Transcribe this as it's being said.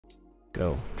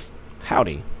Go.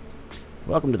 Howdy.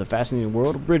 Welcome to the fascinating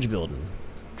world of bridge building.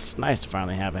 It's nice to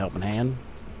finally have a helping hand.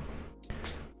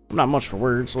 I'm not much for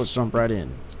words, so let's jump right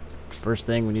in. First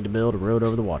thing, we need to build a road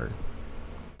over the water.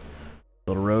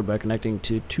 Build a road by connecting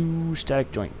to 2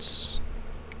 static joints.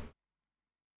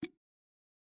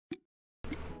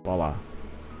 Voila.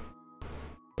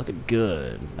 Looking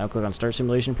good. Now click on Start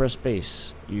Simulation, press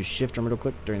space. Use Shift or middle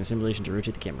click during the simulation to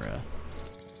rotate the camera.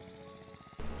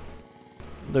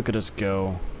 Look at us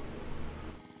go.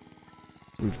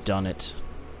 We've done it.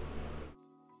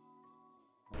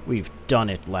 We've done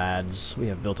it, lads. We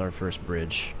have built our first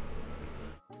bridge.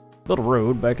 Build a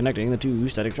road by connecting the 2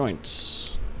 static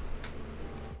joints.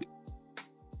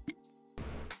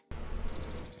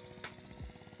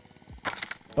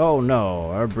 Oh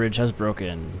no, our bridge has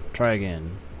broken. Try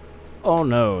again. Oh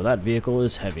no, that vehicle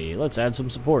is heavy. Let's add some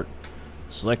support.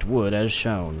 Select wood as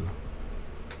shown.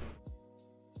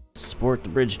 Support the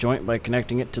bridge joint by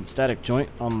connecting it to the static joint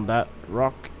on that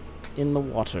rock in the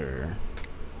water.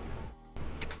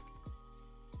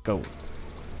 Go.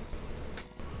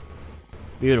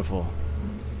 Beautiful.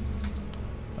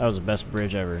 That was the best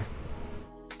bridge ever.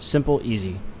 Simple,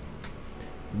 easy.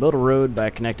 Build a road by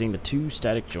connecting the 2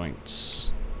 static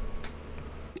joints.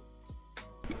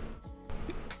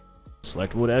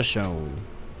 Select wood as shown.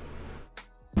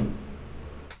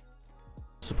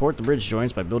 Support the bridge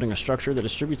joints by building a structure that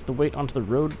distributes the weight onto the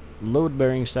road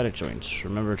load-bearing static joints.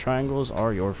 Remember, triangles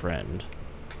are your friend.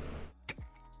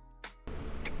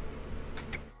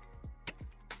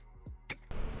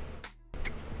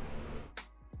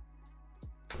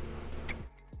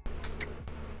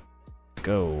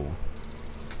 Go.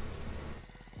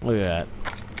 Look at that.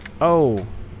 Oh,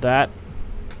 that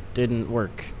didn't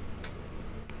work.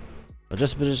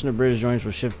 Adjust the position of bridge joints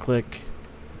with shift click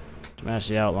to match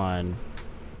the outline.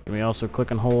 You may also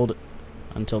click and hold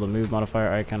until the move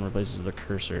modifier icon replaces the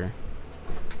cursor.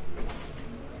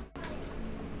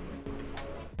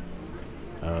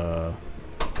 Oh,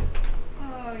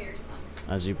 your son.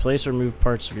 As you place or move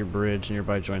parts of your bridge,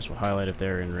 nearby joints will highlight if they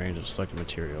are in range of selected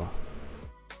material.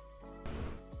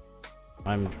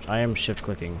 I am shift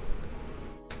clicking.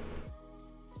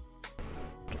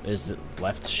 Is it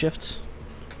left shift?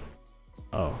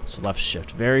 Oh, it's left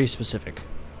shift. Very specific.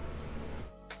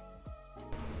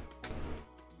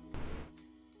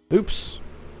 Oops.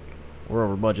 We're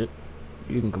over budget.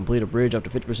 You can complete a bridge up to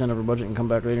 50% over budget and come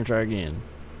back later and try again.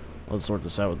 Let's sort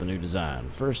this out with the new design.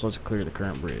 First, let's clear the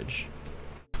current bridge.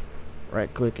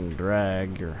 Right click and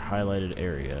drag your highlighted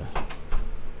area.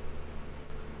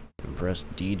 And press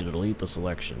D to delete the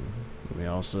selection. You may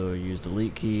also use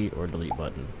delete key or delete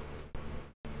button.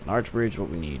 An arch bridge, what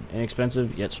we need.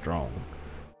 Inexpensive, yet strong.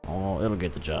 Oh, it'll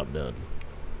get the job done.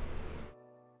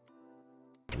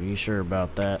 Are you sure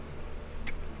about that?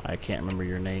 I can't remember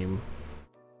your name,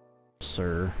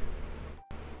 sir.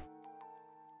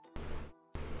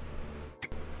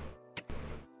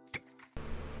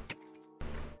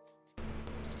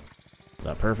 Is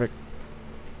that perfect?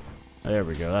 There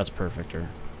we go, that's perfecter.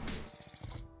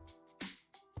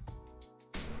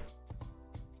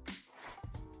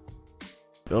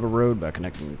 Build a road by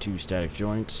connecting 2 static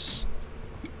joints.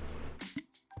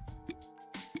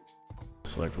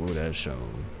 Select wood as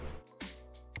shown.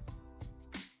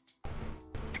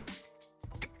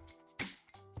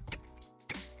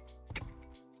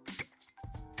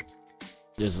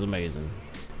 This is amazing.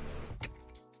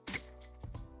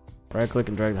 Right click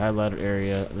and drag the highlighted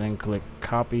area, then click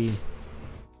copy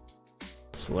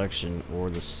selection or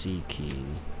the C key.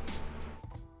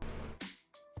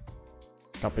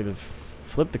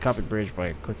 Flip the copy bridge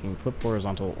by clicking flip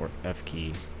horizontal or F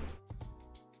key.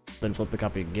 Then flip the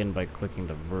copy again by clicking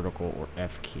the vertical or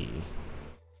F key.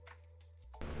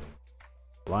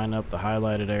 Line up the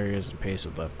highlighted areas and paste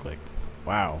with left click.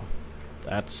 Wow,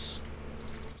 that's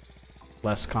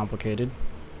less complicated.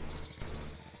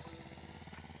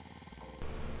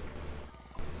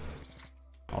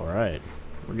 Alright,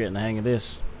 we're getting the hang of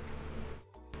this.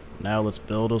 Now let's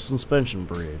build a suspension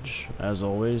bridge. As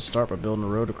always, start by building a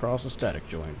road across the static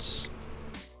joints.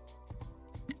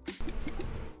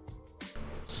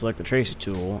 Select the tracing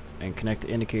tool and connect the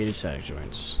indicated static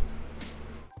joints.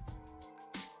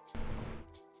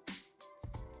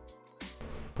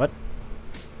 What?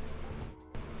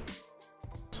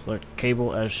 Select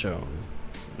cable as shown.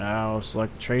 Now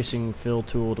select the tracing fill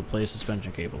tool to place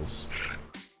suspension cables.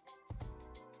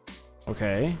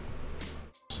 Okay.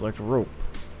 Select rope.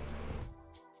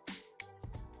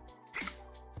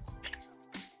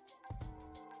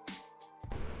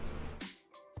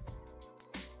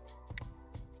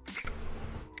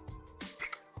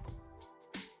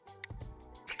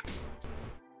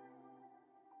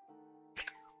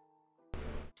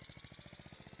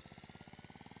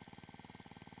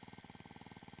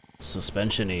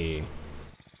 Suspension-y.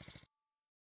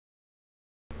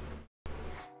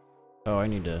 Oh, I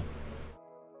need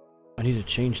to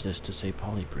change this to say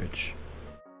Polybridge.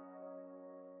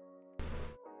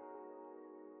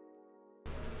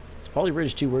 Is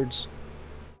Polybridge 2 words?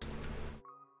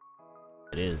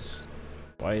 It is.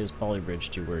 Why is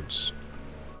Polybridge 2 words?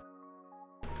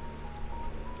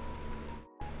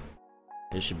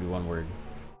 It should be 1 word.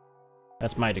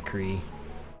 That's my decree.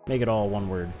 Make it all 1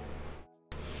 word.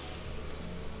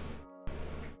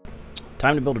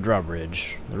 Time to build a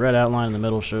drawbridge. The red outline in the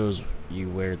middle shows you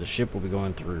where the ship will be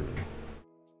going through.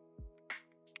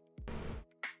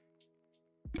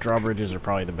 Drawbridges are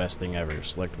probably the best thing ever.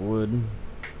 Select wood.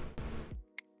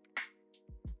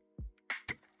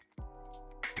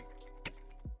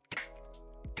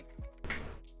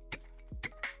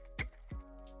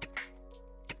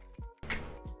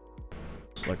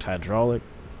 Select hydraulic.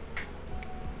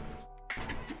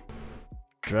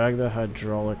 Drag the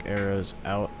hydraulic arrows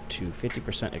out to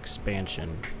 50%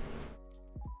 expansion.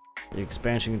 The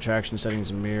expansion contraction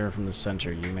settings mirror from the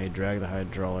center. You may drag the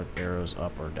hydraulic arrows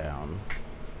up or down.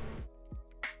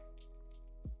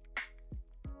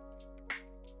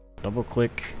 Double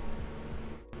click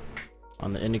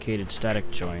on the indicated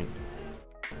static joint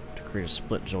to create a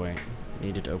split joint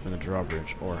needed to open the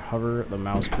drawbridge, or hover the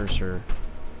mouse cursor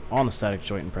on the static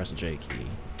joint and press the J key.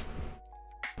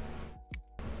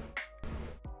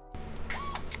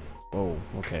 Oh,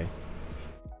 okay.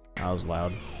 That was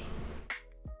loud.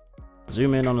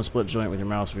 Zoom in on the split joint with your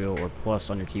mouse wheel or plus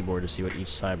on your keyboard to see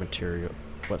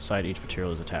what side each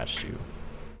material is attached to.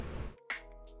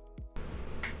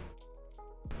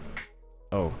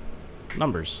 Oh,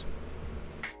 numbers.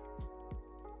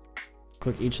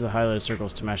 Click each of the highlighted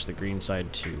circles to match the green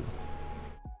side too.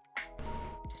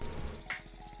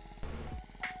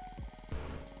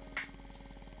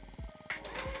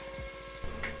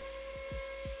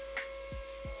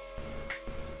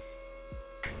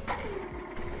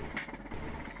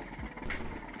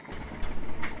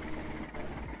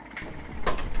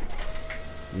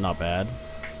 Not bad.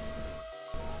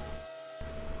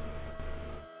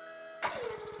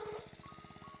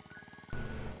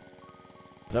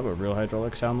 Is that what real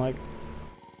hydraulics sound like?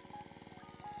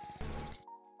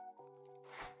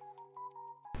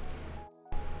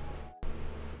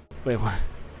 Wait, what?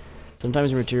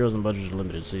 Sometimes your materials and budgets are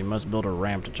limited, so you must build a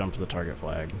ramp to jump to the target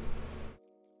flag.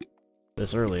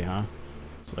 This early, huh?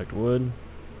 Select wood.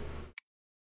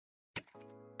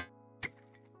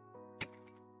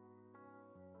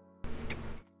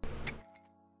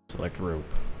 Select rope.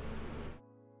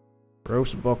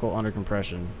 Ropes buckle under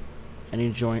compression. Any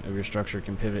joint of your structure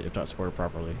can pivot if not supported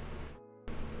properly.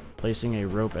 Placing a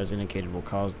rope as indicated will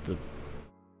cause the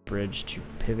bridge to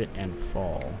pivot and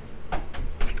fall.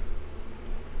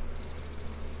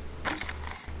 I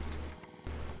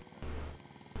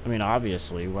mean,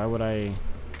 obviously, why would I...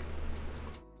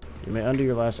 You may undo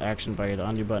your last action via the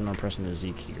undo button or pressing the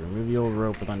Z key. Remove the old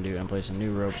rope with undo and place a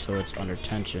new rope so it's under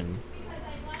tension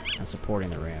and supporting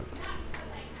the ramp.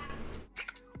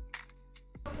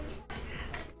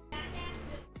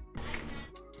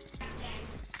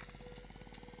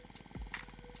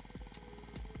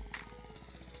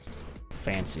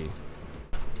 Fancy.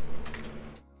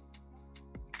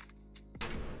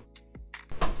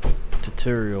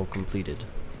 Tutorial completed.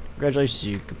 Congratulations,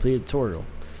 you completed the tutorial.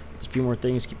 There's a few more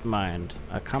things to keep in mind.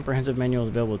 A comprehensive manual is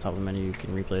available at the top of the menu. You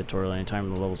can replay the tutorial anytime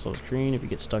in the level select screen. If you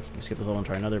get stuck, you can skip this level and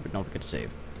try another, but don't forget to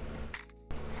save.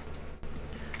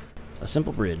 A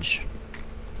simple bridge.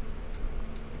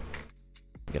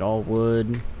 Get all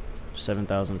wood,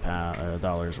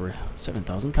 $7,000 worth.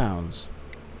 7,000 pounds.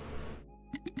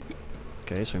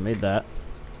 Okay, so we made that.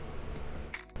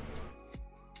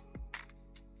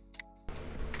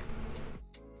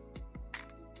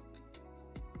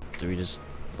 Do we just,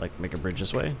 like, make a bridge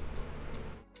this way?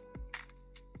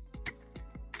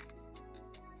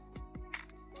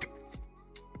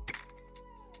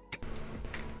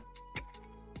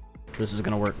 This is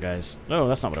gonna work, guys. No,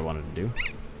 that's not what I wanted to do.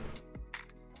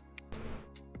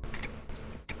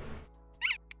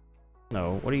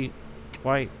 No, what are you...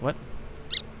 Why? What?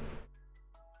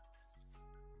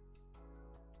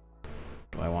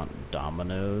 Do I want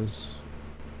dominoes?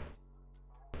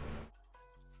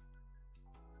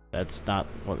 That's not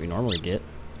what we normally get,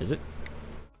 is it?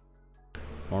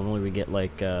 Normally we get,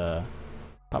 like,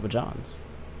 Papa John's.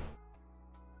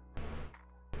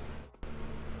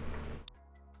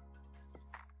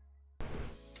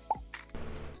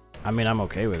 I mean, I'm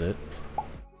okay with it.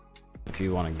 If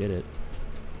you want to get it.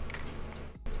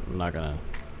 I'm not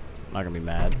gonna be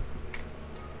mad.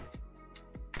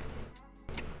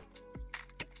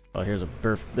 Oh, here's a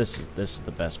this is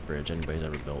the best bridge anybody's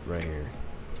ever built right here.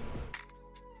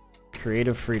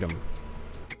 Creative freedom.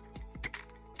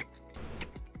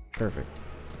 Perfect.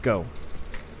 Go.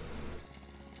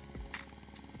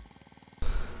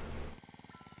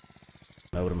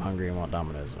 No, but I'm hungry and want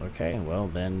Domino's. Okay, well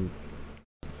then,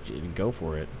 go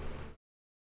for it.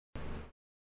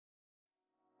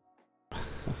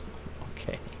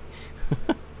 Okay.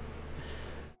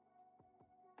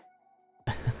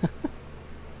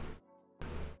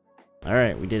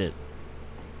 Alright, we did it.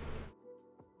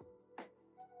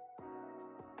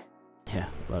 Yeah,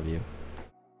 love you.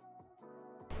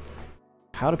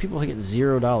 How do people get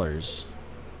 $0?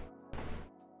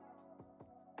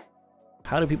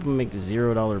 How do people make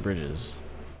 $0 bridges?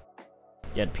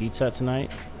 You had Pizza Hut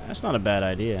tonight? That's not a bad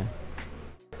idea.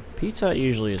 Pizza Hut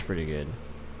usually is pretty good.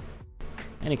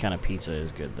 Any kind of pizza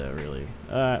is good though, really.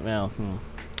 Well,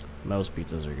 most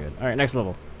pizzas are good. Alright, next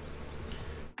level.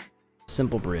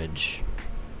 Simple bridge.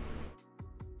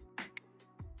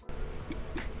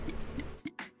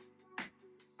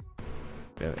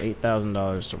 We have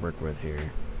 $8,000 to work with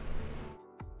here.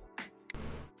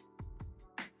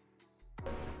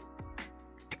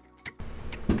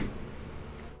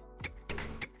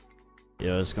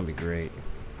 Yo, this is gonna be great.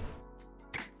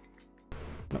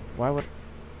 No, why would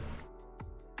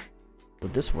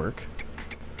this work?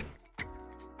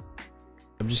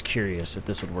 I'm just curious if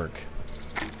this would work.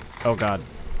 Oh god.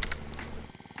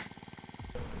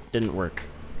 Didn't work.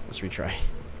 Let's retry.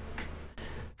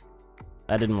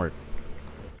 That didn't work.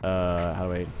 How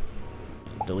do I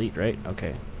delete, right?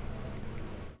 Okay.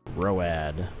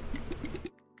 ROAD.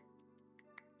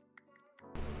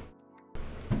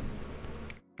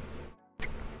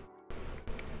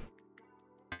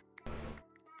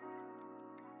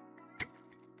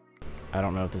 I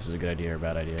don't know if this is a good idea or a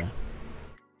bad idea.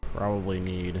 Probably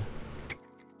need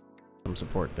some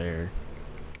support there.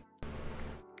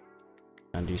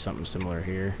 And do something similar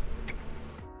here.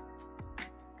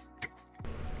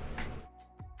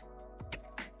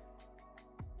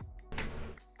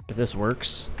 If this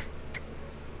works...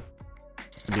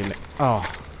 Oh.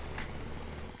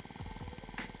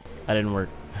 That didn't work.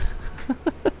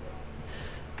 That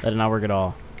did not work at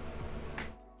all.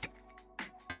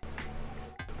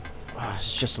 Oh,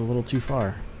 it's just a little too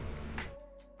far.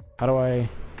 How do I...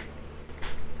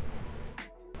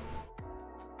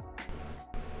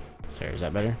 There, is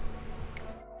that better?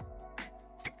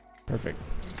 Perfect.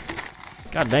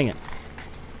 God dang it.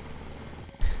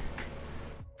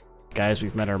 Guys,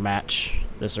 we've met our match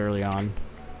this early on.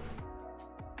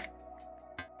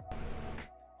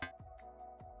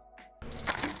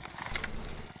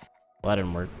 Well, that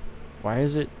didn't work. Why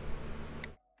is it...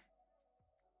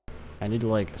 I need to,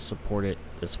 like, support it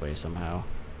this way somehow.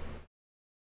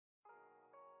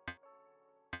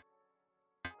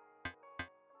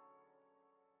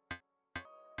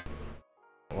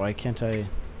 Why can't I...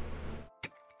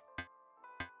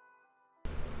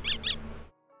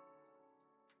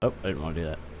 Oh, I didn't want to do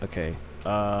that. Okay.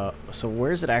 So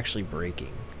where is it actually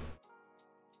breaking?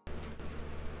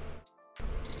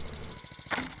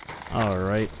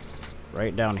 Alright.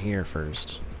 Right down here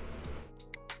first.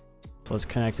 So let's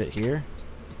connect it here.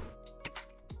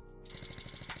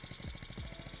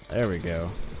 There we go.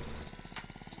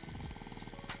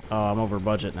 Oh, I'm over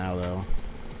budget now, though.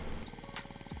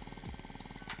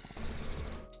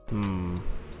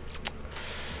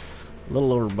 A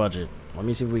little over budget. Let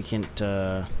me see if we can't, do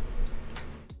a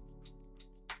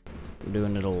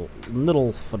little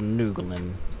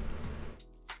fanoogling.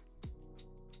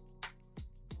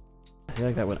 I feel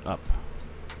like that went up.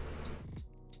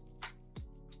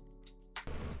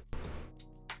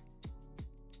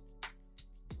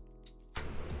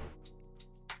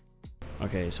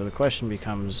 Okay, so the question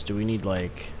becomes, do we need,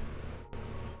 like,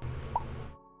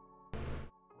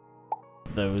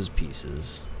 those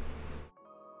pieces?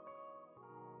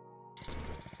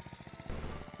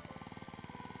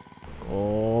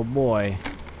 Oh boy.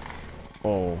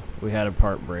 Oh, we had a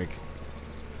part break.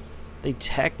 They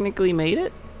technically made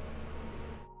it,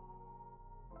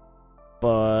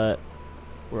 but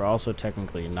we're also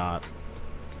technically not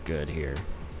good here.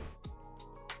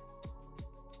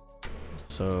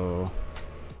 So,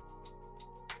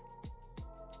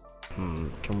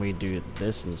 can we do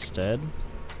this instead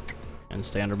and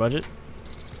stay under budget?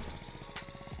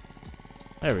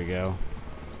 There we go.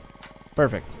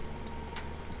 Perfect.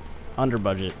 Under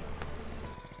budget.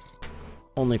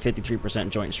 Only 53%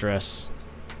 joint stress.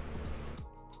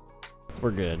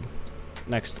 We're good.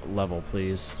 Next level,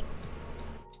 please.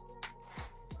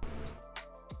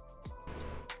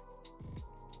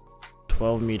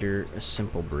 "12-meter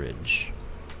simple bridge."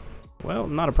 Well,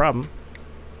 not a problem.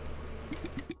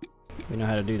 We know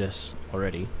how to do this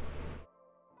already.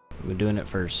 We've been doing it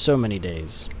for so many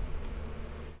days.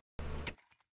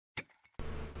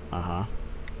 Uh-huh.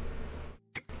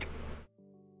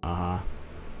 Uh-huh.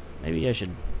 Maybe I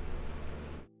should...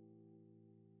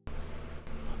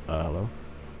 hello?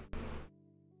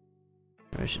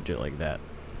 Maybe I should do it like that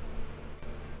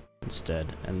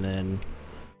instead. And then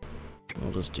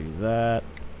we'll just do that.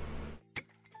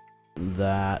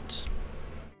 That.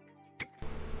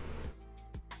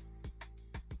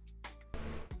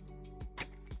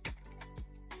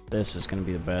 This is going to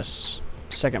be the best,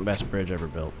 second best bridge ever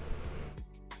built.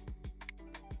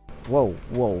 Whoa,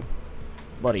 whoa,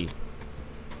 buddy.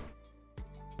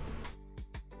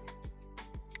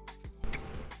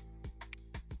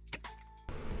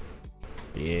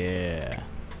 Yeah.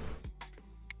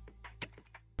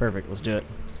 Perfect, let's do it.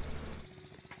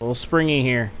 A little springy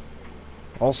here.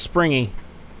 All springy.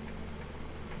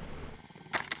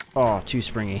 Oh, too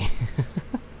springy.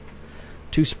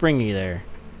 Too springy there.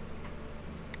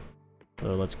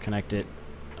 So let's connect it.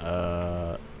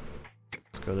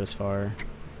 Let's go this far.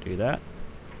 Do that.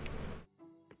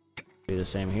 Do the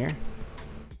same here.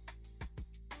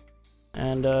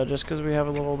 And just because we have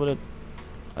a little bit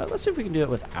of... let's see if we can do it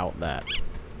without that.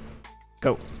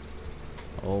 Go.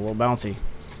 A little bouncy.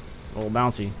 A little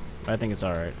bouncy. But I think it's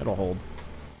alright. It'll hold.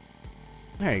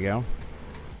 There you go.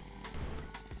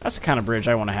 That's the kind of bridge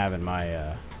I want to have in my...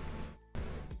 It's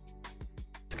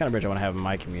the kind of bridge I want to have in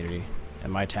my community. In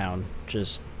my town.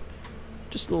 Just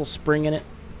a little spring in it.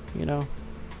 You know?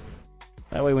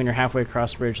 That way when you're halfway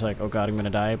across the bridge, like, oh god, I'm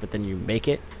gonna die. But then you make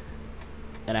it.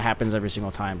 And it happens every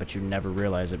single time, but you never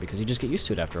realize it because you just get used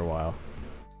to it after a while.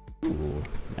 Ooh,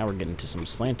 now we're getting to some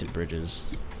slanted bridges.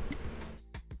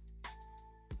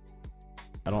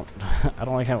 I don't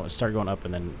like how it started going up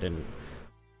and then didn't.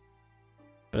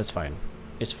 But it's fine.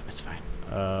 It's fine.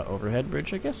 Overhead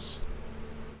bridge, I guess.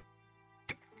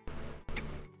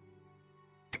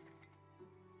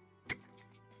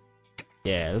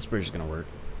 Yeah, this bridge is gonna work.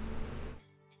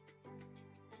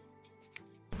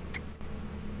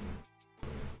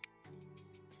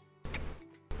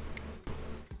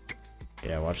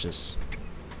 Yeah, watch this.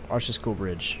 Watch this cool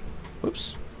bridge.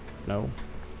 Whoops. No.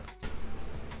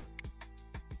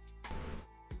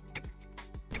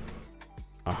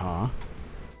 Uh-huh.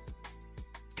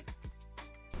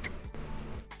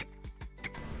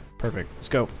 Perfect. Let's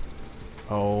go.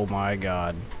 Oh my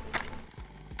god.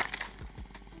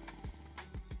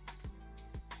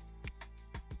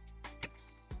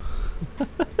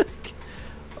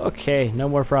 Okay, no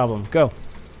more problem. Go.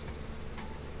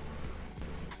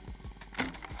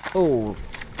 Oh.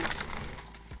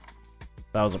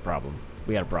 That was a problem.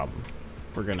 We had a problem.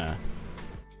 We're gonna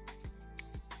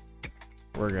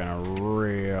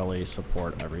really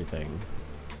support everything.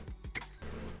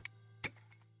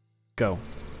 Go.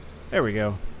 There we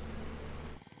go.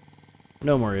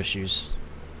 No more issues.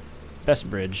 Best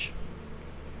bridge.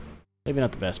 Maybe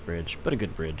not the best bridge, but a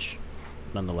good bridge.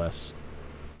 Nonetheless.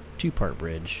 Two-part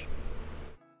bridge.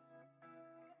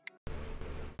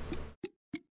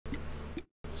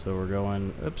 So we're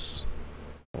going... Oops.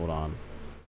 Hold on.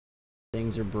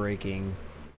 Things are breaking.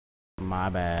 My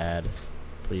bad.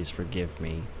 Please forgive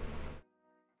me.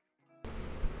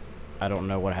 I don't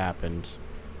know what happened.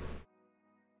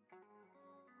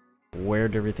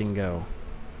 Where'd everything go?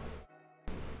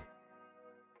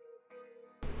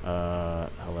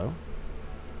 Hello?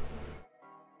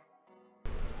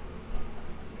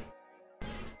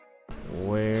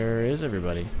 Where is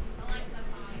everybody?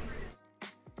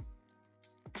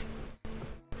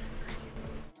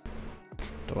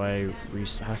 Do I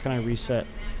reset? How can I reset?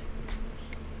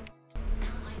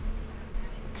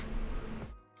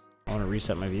 I want to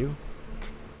reset my view.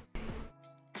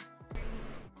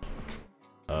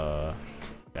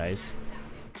 Guys.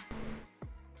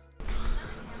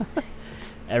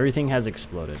 Everything has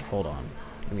exploded. Hold on.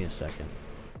 Give me a second.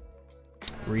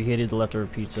 Reheated the leftover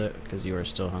pizza because you are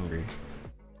still hungry.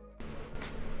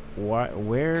 Why?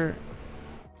 Where?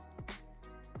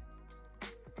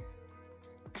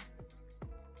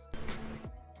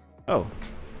 Oh.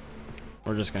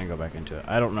 We're just gonna go back into it.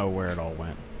 I don't know where it all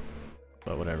went.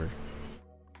 But whatever.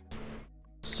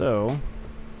 So.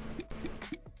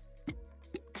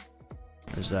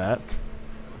 There's that.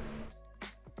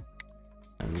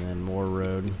 And then more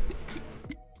road.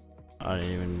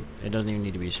 It doesn't even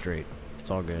need to be straight.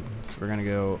 It's all good. So we're gonna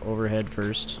go overhead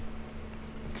first.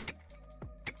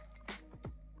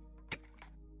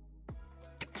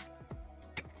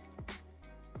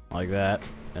 Like that.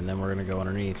 And then we're gonna go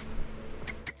underneath.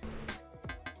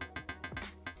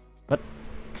 What?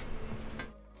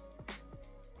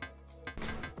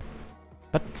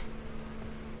 What?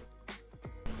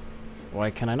 Why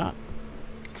can I not?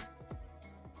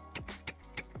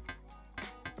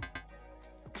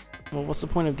 Well, what's the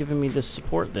point of giving me this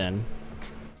support then?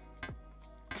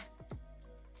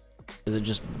 Is it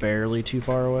just barely too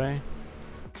far away?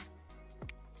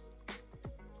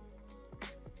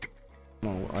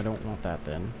 No, I don't want that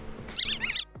then.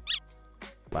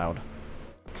 Loud.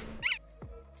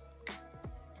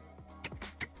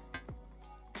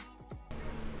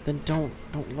 Then don't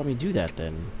let me do that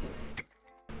then.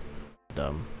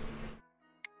 Dumb.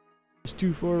 It's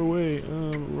too far away.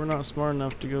 We're not smart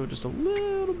enough to go just a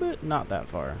little bit. Not that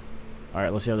far.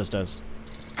 Alright, let's see how this does.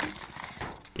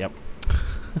 Yep.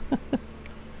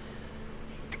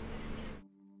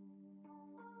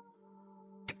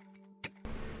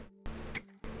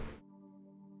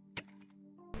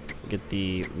 Get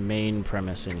the main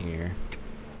premise in here.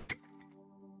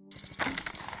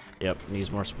 Yep,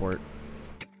 needs more support.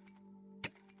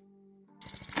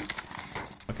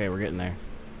 Okay, we're getting there.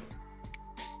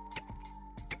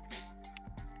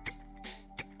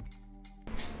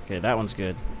 Okay, that one's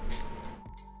good.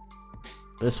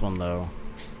 This one, though,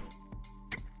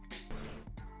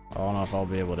 I don't know if I'll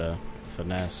be able to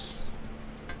finesse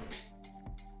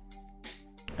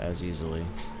as easily.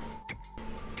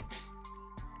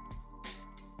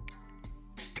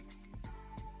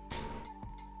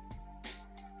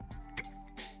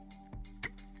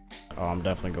 Oh, I'm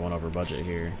definitely going over budget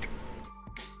here.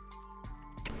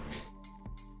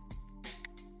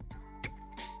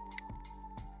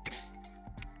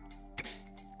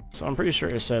 So I'm pretty sure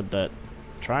it said that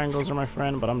triangles are my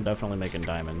friend, but I'm definitely making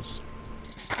diamonds.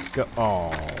 Go.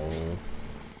 Oh.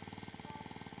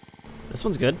 This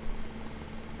one's good.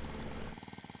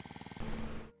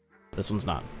 This one's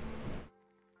not.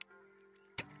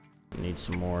 Need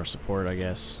some more support, I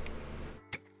guess.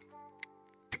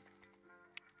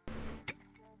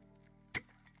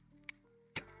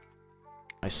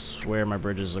 I swear my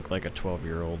bridges look like a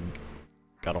 12-year-old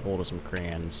got a hold of some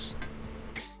crayons.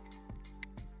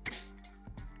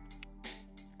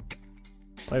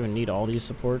 Do I even need all these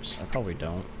supports? I probably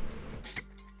don't.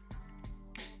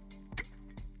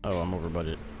 Oh, I'm over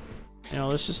budget. You know,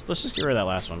 let's just get rid of that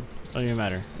last one. Doesn't even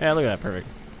matter. Yeah, look at that, perfect.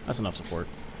 That's enough support.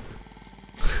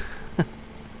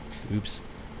 Oops.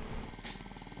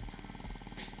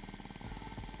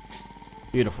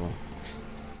 Beautiful.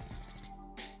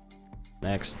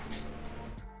 Next.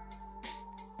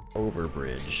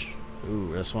 Overbridge.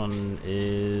 Ooh, this one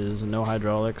is no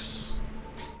hydraulics.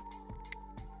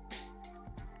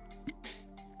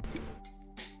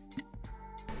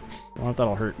 I wonder if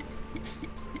that'll hurt.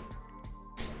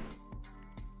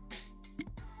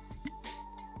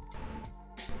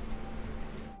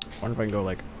 I wonder if I can go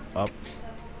like up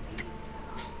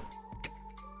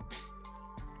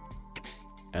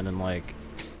and then like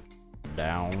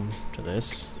down to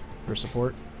this for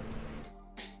support.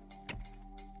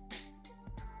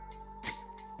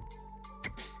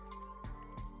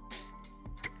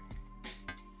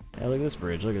 Yeah, look at this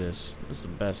bridge. Look at this. This is the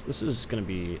best. This is gonna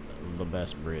be the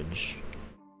best bridge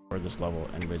for this level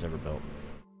anybody's ever built.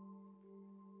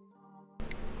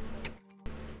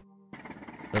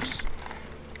 Oops.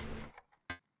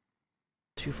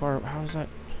 Too far. How is that?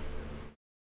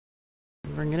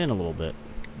 Bring it in a little bit,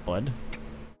 bud.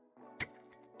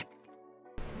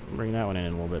 Bring that one in a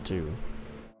little bit too.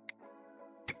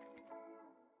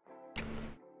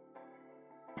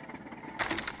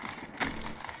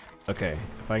 Okay,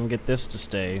 if I can get this to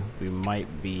stay, we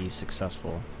might be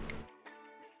successful.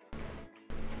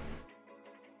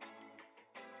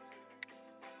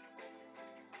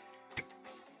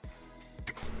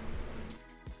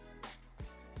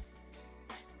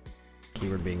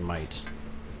 Keyword being might.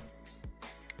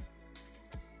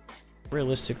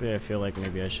 Realistically, I feel like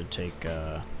maybe I should take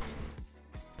that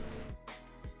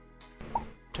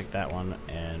one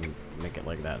and make it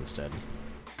like that instead.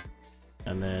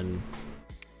 And then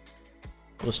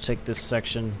let's take this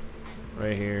section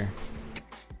right here.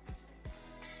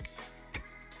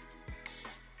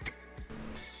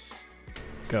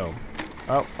 Go.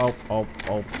 Oh, oh, oh,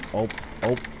 oh, oh,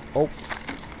 oh, oh.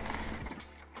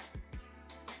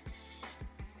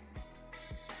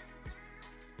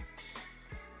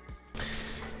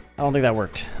 I don't think that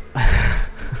worked. I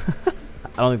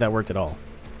don't think that worked at all.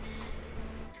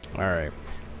 Alright.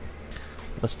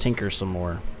 Let's tinker some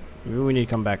more. Maybe we need to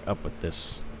come back up with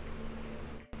this.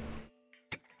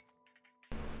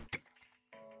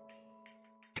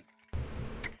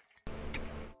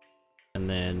 And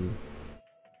then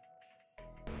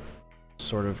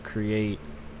sort of create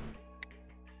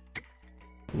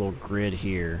a little grid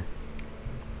here.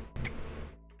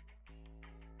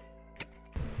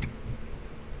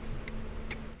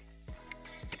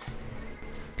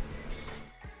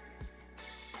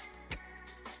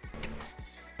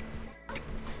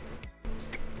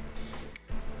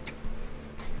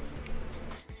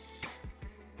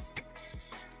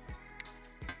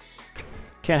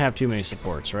 Can't have too many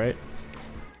supports, right?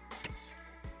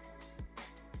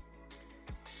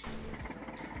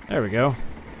 There we go.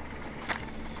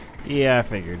 Yeah, I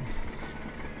figured.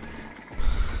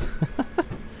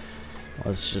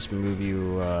 Let's just move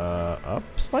you up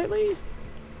slightly.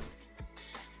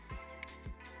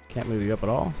 Can't move you up at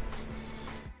all.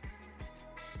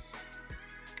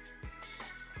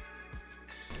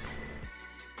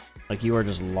 Like you are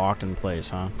just locked in place,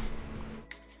 huh?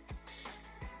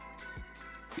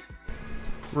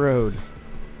 Road.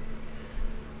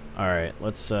 Alright,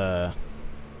 let's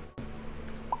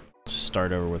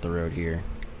start over with the road here.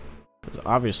 Because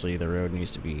obviously the road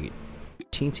needs to be a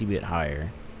teensy bit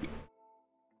higher.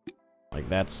 Like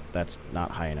that's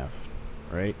not high enough,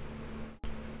 right?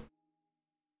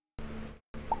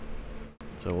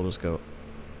 So we'll just go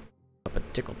up a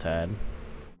tickle tad.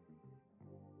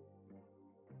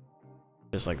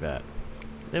 Just like that.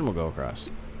 Then we'll go across.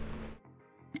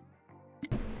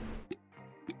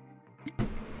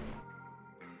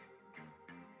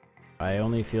 I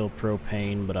only feel pro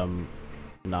pain, but I'm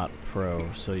not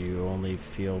pro, so you only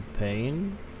feel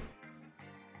pain?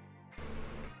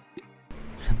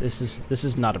 This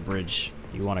is not a bridge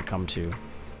you want to come to.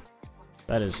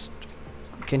 That is...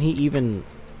 Can he even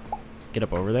get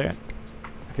up over there?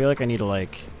 I feel like I need to,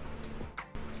 like,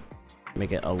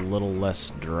 make it a little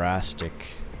less drastic.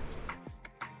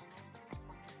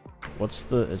 What's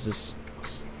the... Is this...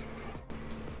 Is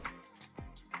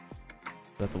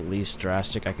that the least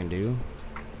drastic I can do?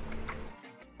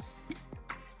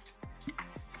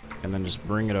 And then just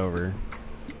bring it over.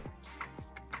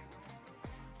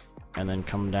 And then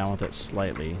come down with it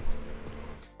slightly.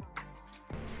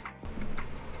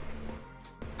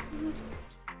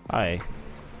 Hi.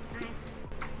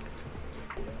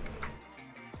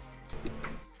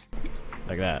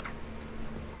 Like that.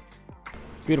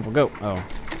 Beautiful, go. Oh.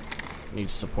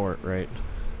 Needs support, right?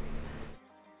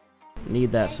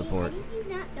 Need that support. How did you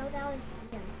not know that was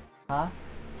here? Huh?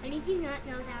 How did you not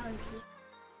know that was here?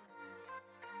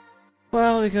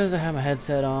 Well, because I have my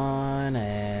headset on,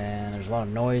 and there's a lot of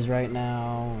noise right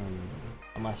now, and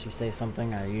unless you say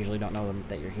something, I usually don't know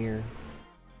that you're here.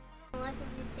 Unless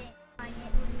you say quietly.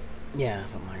 Yeah,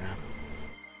 something like that.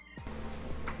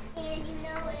 And you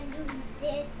know when I do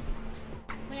this,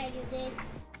 when I do this,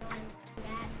 when I do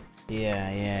that.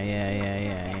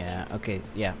 Yeah. Okay,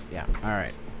 yeah,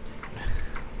 alright.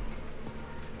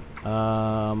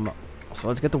 So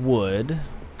let's get the wood.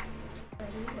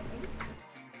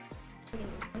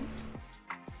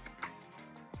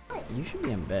 You should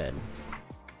be in bed.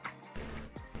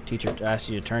 Teacher asked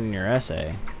you to turn in your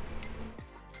essay.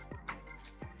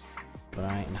 But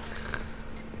I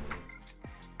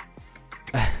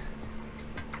ain't.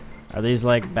 Are these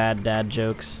like bad dad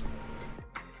jokes?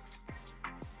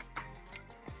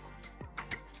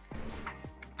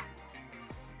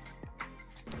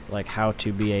 Like how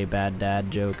to be a bad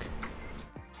dad joke?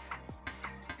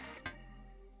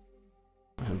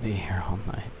 I'll be here all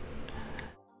night.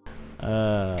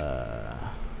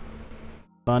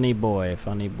 Funny boy.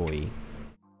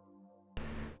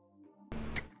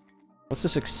 Let's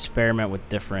just experiment with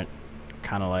different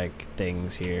kind of like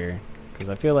things here, because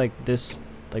I feel like this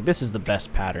is the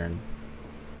best pattern.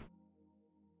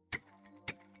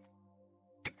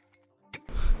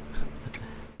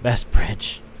 Best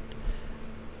bridge.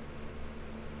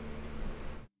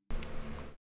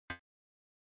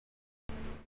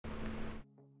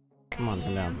 Come on,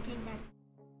 come down.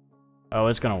 Oh,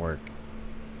 it's gonna work.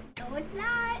 No, it's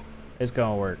not. It's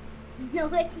gonna work. No,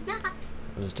 it's not.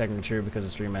 It was technically true because the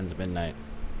stream ends at midnight.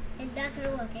 It's not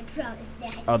gonna work, I promise,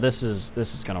 Dad. Oh, this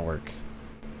is gonna work.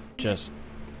 Just,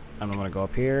 I'm gonna go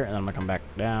up here, and then I'm gonna come back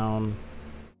down.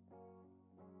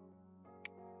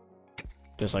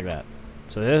 Just like that.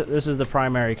 So this is the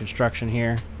primary construction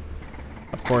here.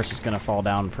 Of course, it's gonna fall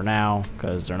down for now,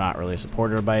 because they're not really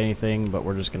supported by anything, but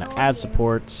we're just gonna add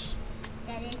supports.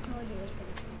 Daddy told you it was gonna.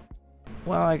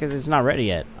 Well, because it's not ready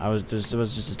yet. It was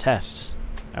just a test.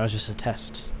 That was just a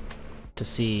test to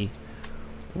see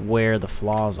where the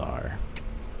flaws are.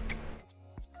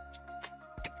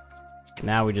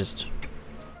 Now we just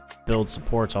build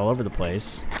supports all over the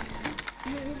place.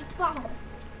 It's false.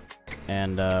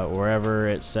 And wherever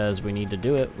it says we need to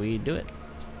do it, we do it.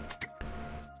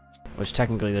 Which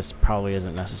technically this probably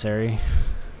isn't necessary.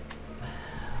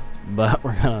 But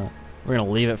we're gonna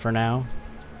leave it for now.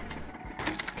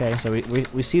 Okay, so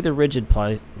we see the rigid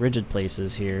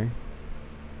places here.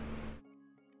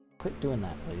 Quit doing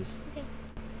that, please. Okay.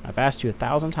 I've asked you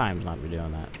 1,000 times not to be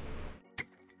doing that.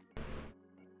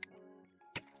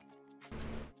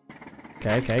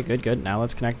 Okay, good. Now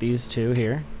let's connect these two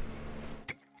here.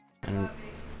 And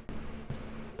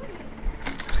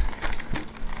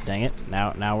dang it.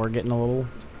 Now we're getting a little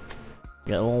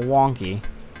wonky.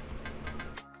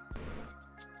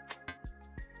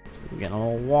 We're getting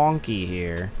a little wonky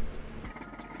here.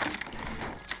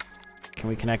 Can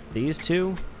we connect these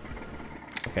two?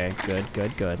 Okay,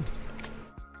 good.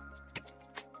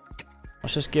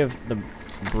 Let's just give the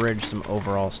bridge some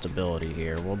overall stability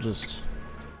here. We'll just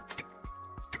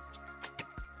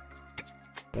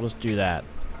do that,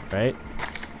 right?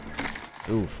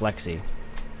 Ooh, flexy.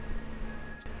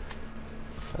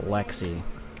 Flexy.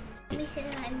 We said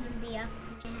it had to be up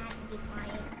and it had to be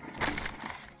quiet.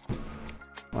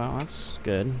 Well, that's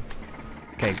good.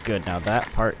 Okay, good. Now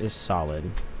that part is solid.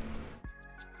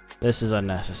 This is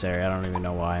unnecessary. I don't even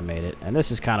know why I made it. And this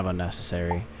is kind of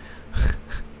unnecessary.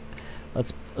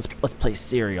 Let's play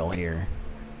cereal here.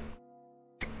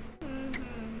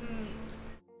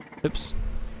 Oops.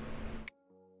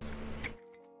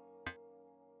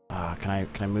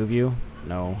 Can I move you?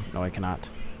 No, I cannot.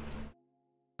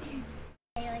 Can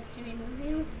I move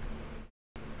you?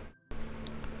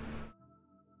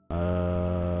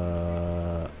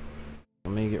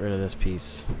 Let me get rid of this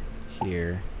piece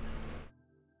here.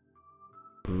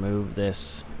 Move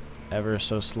this ever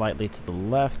so slightly to the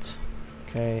left.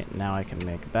 Okay, now I can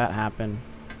make that happen.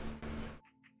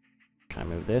 Can I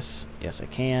move this? Yes, I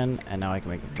can. And now I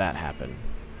can make that happen.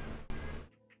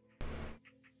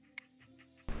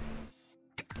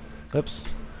 Oops.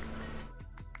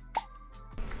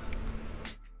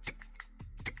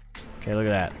 Okay, look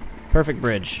at that. Perfect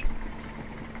bridge.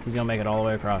 He's gonna make it all the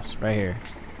way across, right here.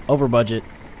 Over budget.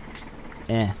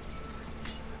 Eh.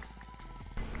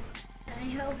 I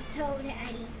hope so,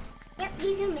 Daddy. Yep,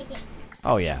 you can make it.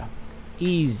 Oh yeah.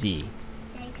 Easy.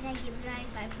 Daddy, could I give you a high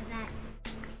five for that?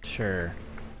 Sure.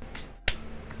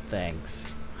 Thanks.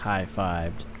 High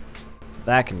fived.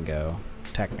 That can go,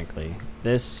 technically.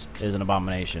 This is an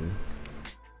abomination.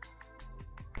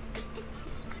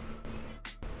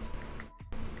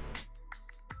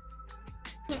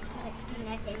 Can't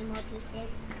connect any more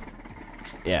pieces.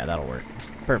 Yeah, that'll work.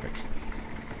 Perfect.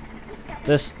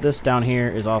 This down here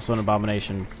is also an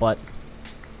abomination, but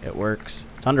it works.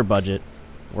 It's under budget.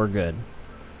 We're good.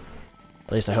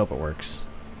 At least I hope it works.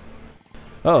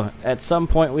 Oh, at some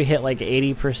point we hit like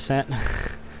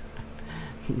 80%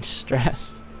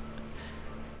 stress.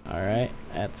 Alright,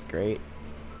 that's great.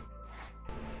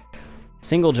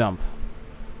 Single jump.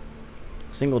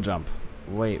 Single jump.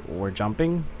 Wait, we're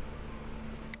jumping?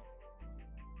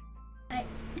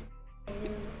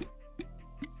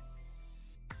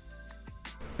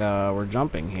 We're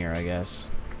jumping here, I guess.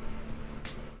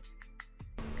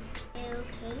 Okay,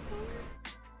 then.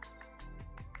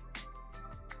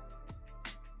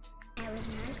 I was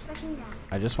not expecting that.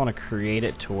 I just want to create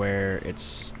it to where it's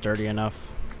sturdy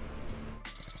enough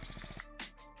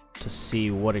to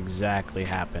see what exactly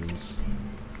happens.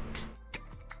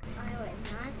 I was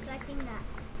not expecting that.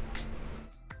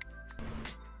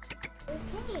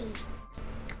 Okay.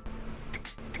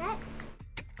 That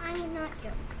I am not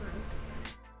jumping from.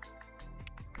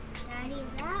 Daddy,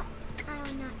 that I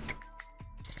will not jump.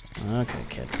 Okay,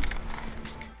 kid.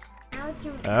 I'll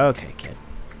jump. Okay, kid.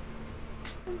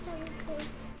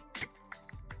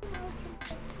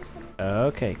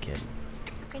 Okay, kid.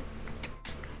 Okay.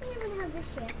 We haven't had this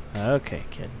yet. Okay,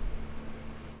 kid.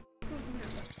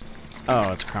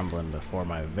 Oh, it's crumbling before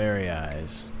my very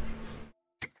eyes.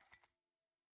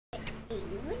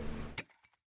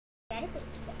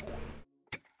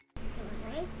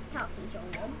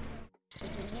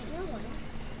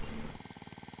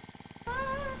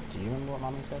 Do you remember what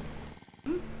Mommy said?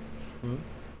 Hmm?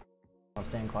 While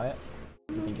staying quiet?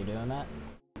 You think you're doing that?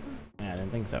 Yeah, I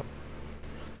didn't think so.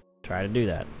 Try to do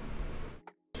that.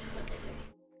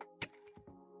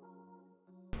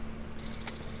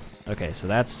 Okay, so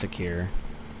that's secure.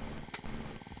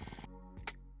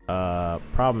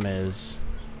 Problem is,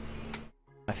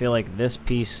 I feel like this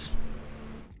piece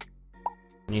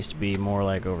needs to be more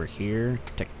like over here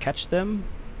to catch them.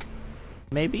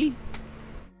 Maybe?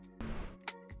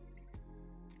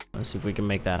 Let's see if we can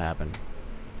make that happen.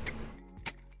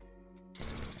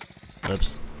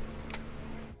 Oops.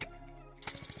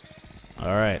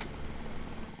 Alright.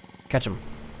 Catch him.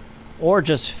 Or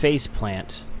just face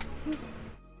plant.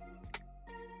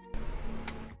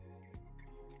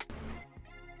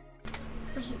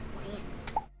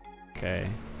 Okay.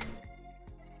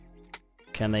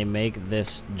 Can they make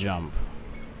this jump?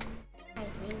 I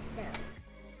think so.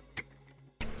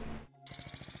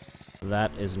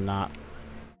 That is not...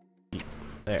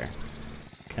 There.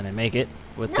 Can they make it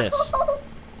with this?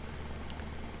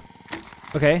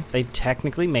 Okay, they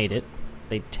technically made it.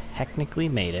 They technically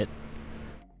made it.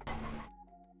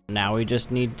 Now we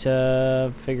just need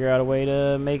to figure out a way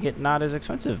to make it not as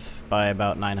expensive by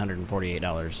about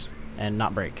 $948 and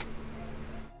not break.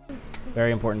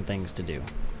 Very important things to do.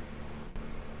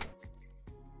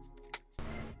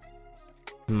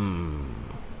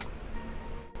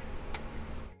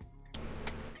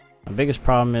 My biggest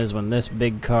problem is when this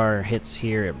big car hits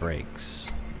here, it breaks.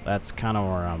 That's kind of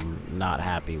where I'm not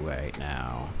happy right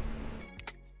now.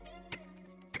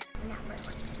 Not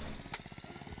really.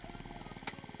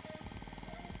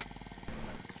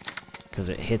 Because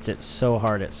it hits it so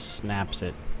hard it snaps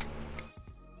it.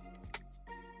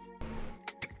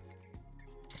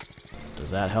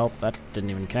 Does that help? That didn't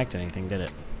even connect to anything, did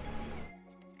it?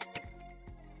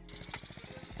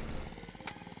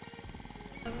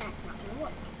 And that's not gonna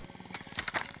work.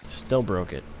 Still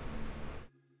broke it.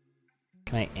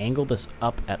 Can I angle this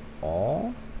up at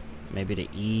all? Maybe to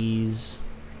ease...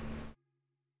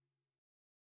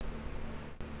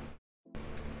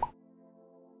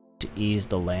 to ease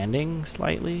the landing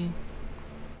slightly?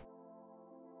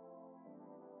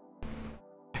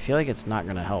 I feel like it's not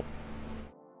gonna help.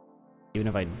 Even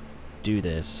if I do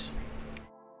this.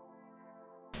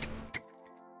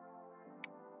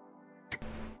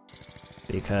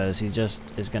 Because he just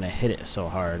is gonna hit it so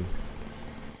hard.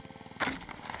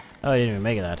 Oh, he didn't even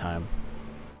make it that time.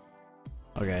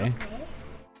 Okay. Okay.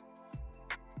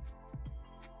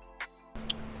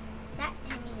 That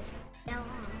time he just fell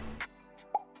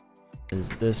off. Is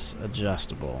this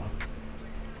adjustable?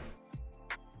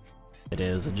 It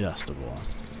is adjustable.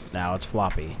 Now it's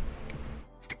floppy.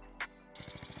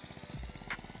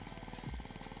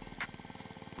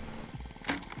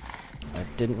 That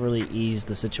didn't really ease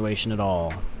the situation at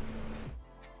all.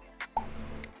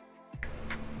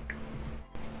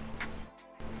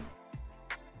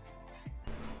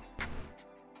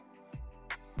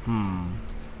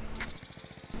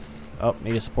 Oh,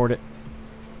 need to support it.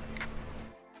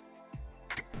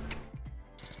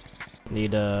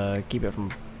 Need to keep it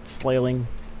from flailing.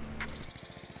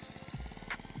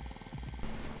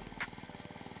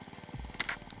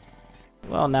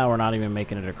 Well, now we're not even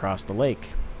making it across the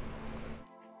lake.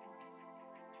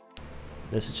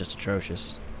 This is just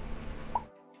atrocious.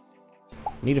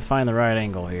 Need to find the right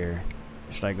angle here.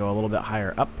 Should I go a little bit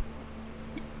higher up?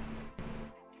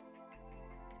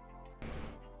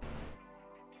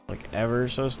 Like ever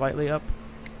so slightly up?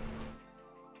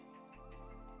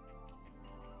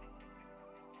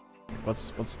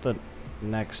 What's the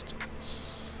next?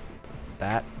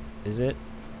 That is it?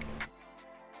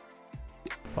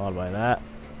 Followed by that.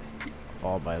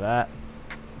 Followed by that.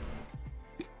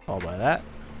 Followed by that.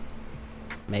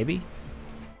 Maybe?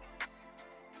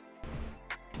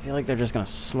 I feel like they're just gonna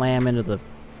slam into the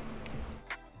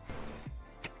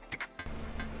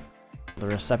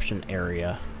reception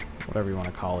area, whatever you want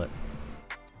to call it.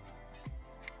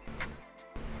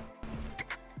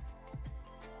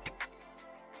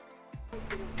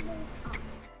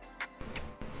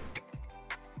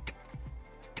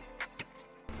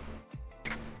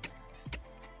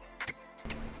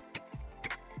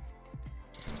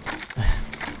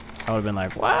 I would have been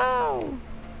like, wow!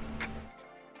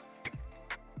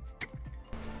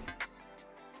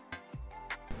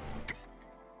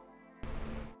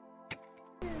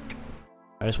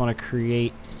 I just want to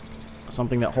create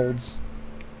something that holds.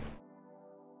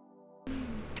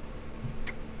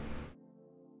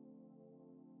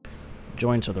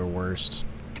 Joints are the worst.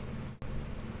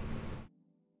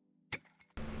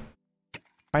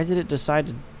 Why did it decide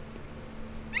to...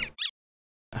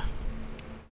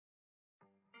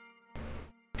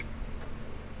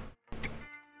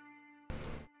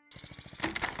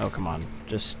 Oh, come on.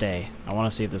 Just stay. I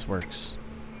want to see if this works.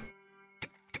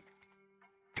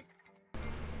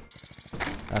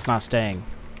 That's not staying.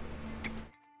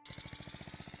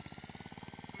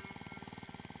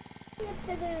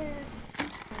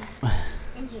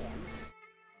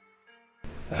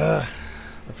 The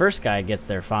first guy gets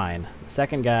there fine. The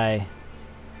second guy...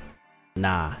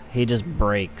 Nah. He just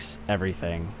breaks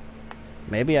everything.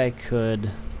 Maybe I could...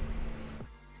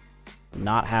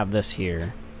 not have this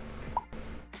here.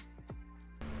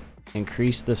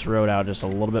 Increase this road out just a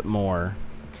little bit more.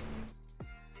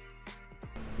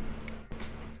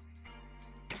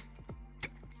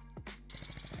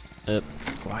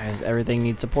 Why does everything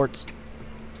need supports?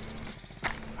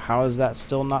 How is that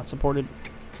still not supported?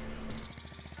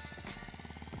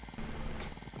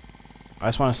 I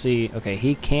just want to see... Okay,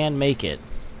 he can make it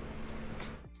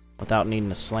without needing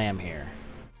to slam here.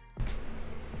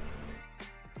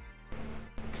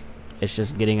 It's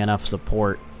just getting enough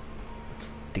support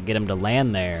to get him to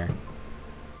land there.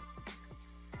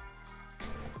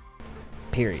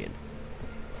 Period.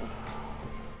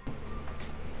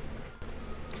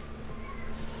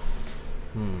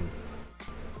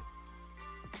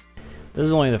 This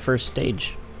is only the first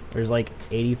stage. There's like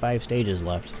 85 stages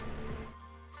left.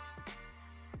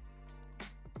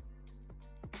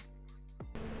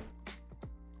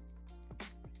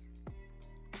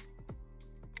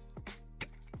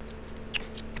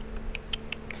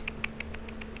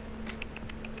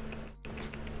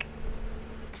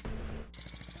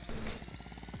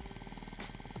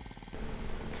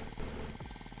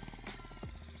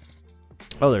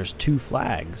 Oh, there's 2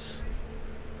 flags.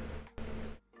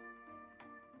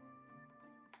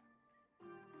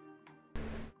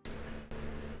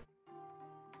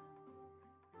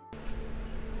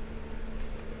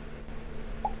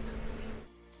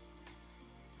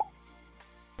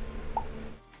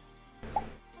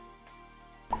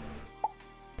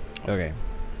 Okay.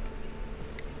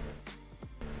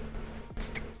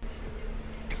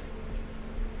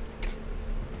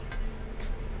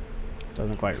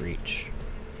 Doesn't quite reach.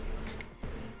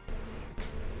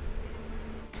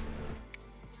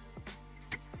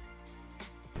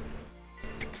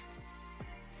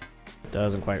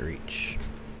 Doesn't quite reach.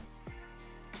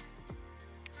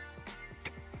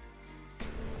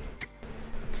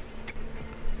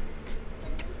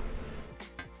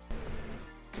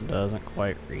 Doesn't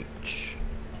quite reach.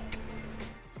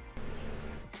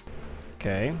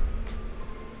 Okay.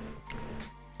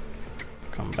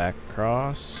 Come back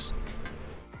across.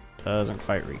 Doesn't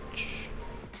quite reach.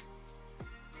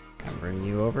 Can I bring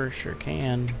you over? Sure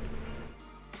can.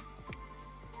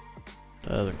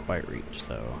 Doesn't quite reach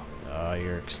though.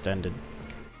 You're extended.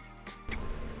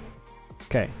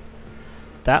 Okay.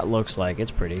 That looks like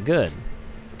it's pretty good.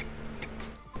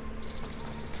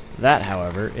 That,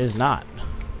 however, is not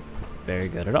very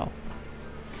good at all.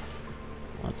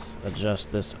 Let's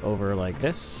adjust this over like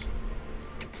this.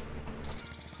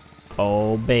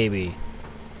 Oh, baby.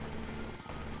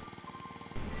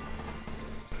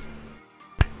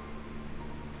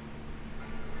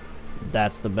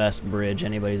 That's the best bridge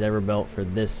anybody's ever built for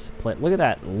this play. Look at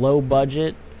that. Low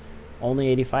budget,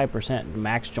 only 85%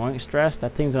 max joint stress.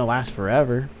 That thing's gonna last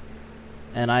forever.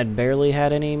 And I'd barely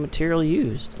had any material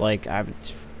used. Like,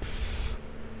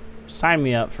 sign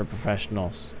me up for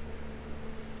professionals.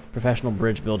 Professional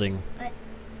bridge building.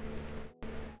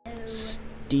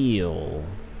 Steel.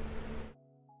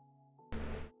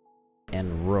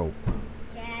 And rope.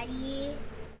 Daddy.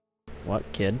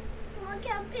 What, kid? Look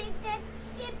how big that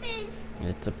ship is.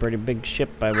 It's a pretty big ship,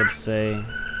 I would say.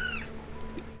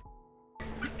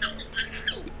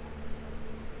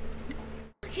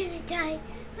 We're gonna die.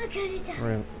 We're gonna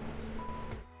die.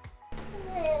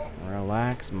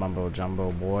 Relax, mumbo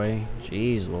jumbo boy.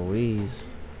 Jeez Louise.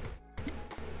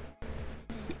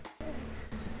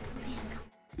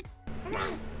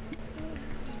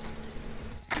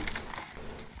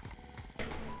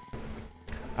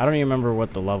 I don't even remember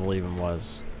what the level even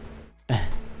was.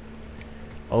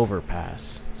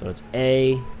 Overpass. So it's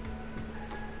A,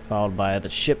 followed by the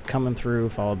ship coming through,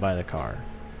 followed by the car.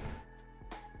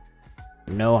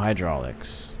 No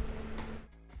hydraulics.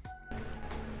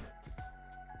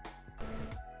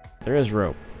 There is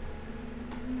rope.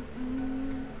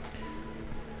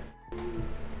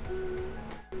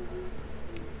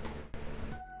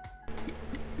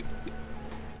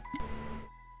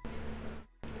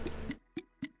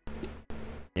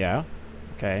 Yeah.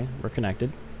 Okay, we're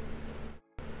connected.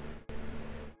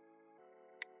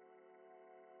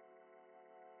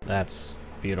 That's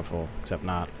beautiful, except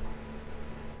not.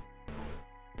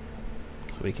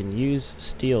 So we can use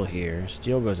steel here.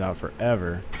 Steel goes out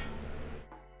forever.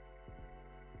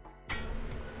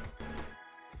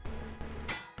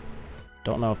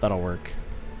 Don't know if that'll work.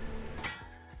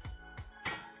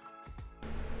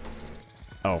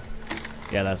 Oh.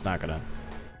 Yeah, that's not gonna...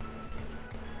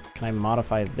 Can I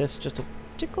modify this just a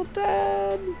tickle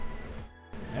tad?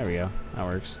 There we go. That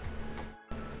works.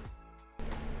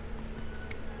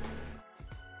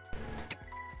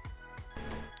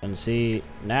 And see,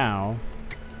 now,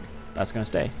 that's gonna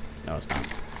stay. No, it's not.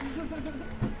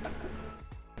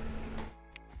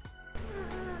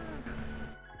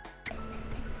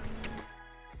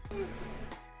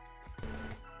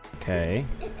 Okay.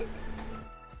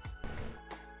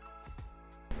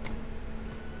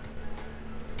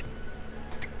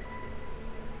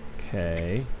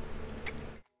 Okay.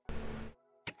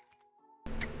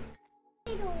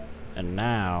 And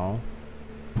now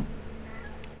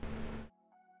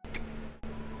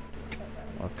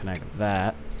we'll connect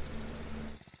that.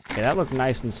 Okay, that looked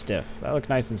nice and stiff. That looked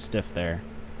nice and stiff there.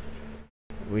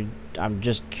 I'm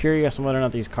just curious on whether or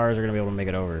not these cars are gonna be able to make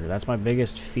it over. That's my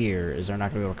biggest fear, is they're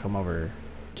not gonna be able to come over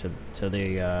to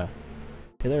the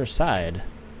other side.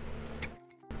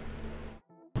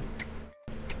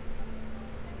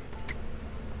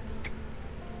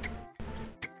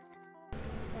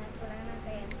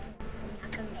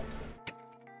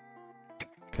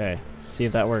 Okay, see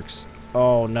if that works.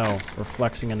 Oh no, we're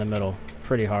flexing in the middle.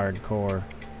 Pretty hardcore.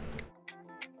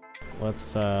 Let's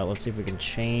see if we can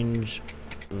change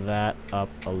that up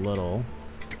a little.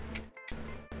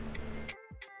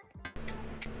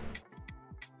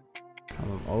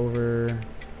 Come over.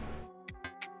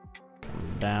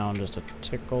 Come down just a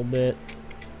tickle bit.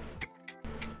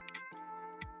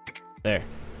 There.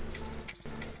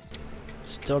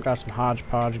 Still got some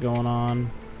hodgepodge going on.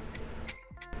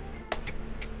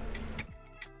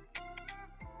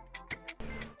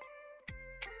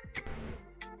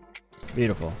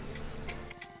 Beautiful.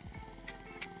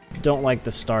 Don't like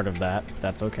the start of that.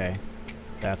 That's okay.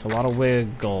 That's a lot of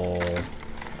wiggle.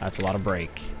 That's a lot of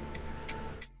break.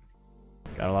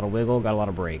 Got a lot of wiggle, got a lot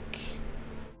of break.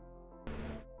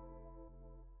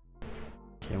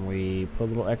 Can we put a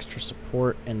little extra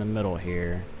support in the middle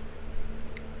here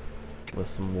with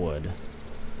some wood?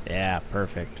 Yeah,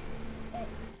 perfect.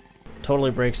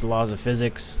 Totally breaks the laws of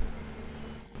physics.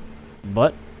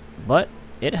 But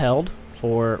it held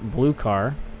for blue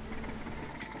car.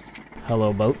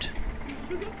 Hello, boat.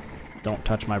 Don't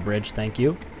touch my bridge, thank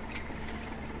you.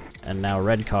 And now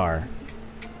red car.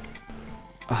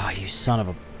 Oh, you son of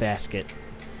a basket.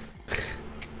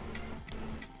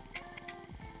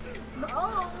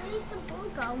 Oh, the blue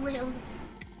car went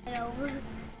over.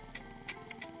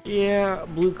 Yeah,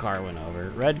 blue car went over.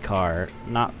 Red car,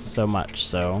 not so much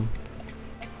so.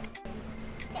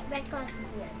 That red car's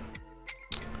weird.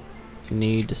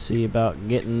 Need to see about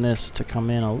getting this to come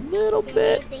in a little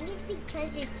bit. I think it's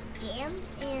because it's jammed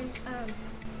and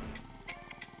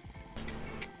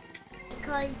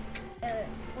because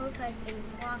blue car's been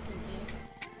blocking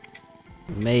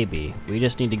it. Maybe. We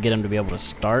just need to get him to be able to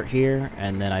start here,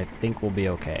 and then I think we'll be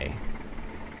okay.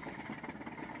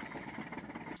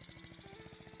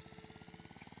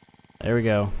 There we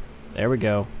go. There we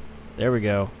go. There we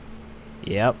go.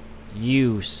 Yep.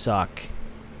 You suck.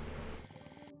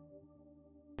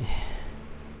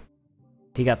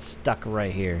 He got stuck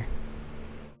right here.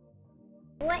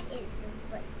 What is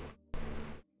it?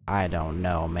 I don't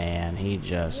know, man. He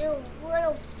just... You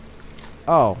little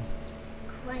Oh.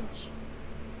 crunch.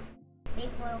 Big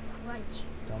little crunch.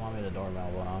 Don't want me the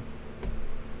doorbell went off.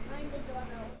 Find the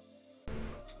doorbell.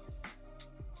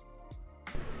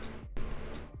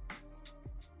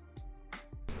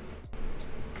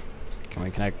 Can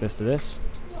we connect this to this?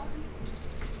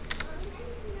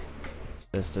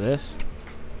 This to this?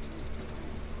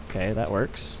 Okay, that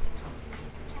works.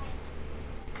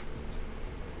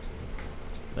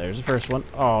 There's the first one.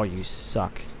 Oh, you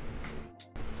suck.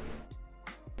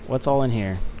 What's all in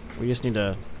here? We just need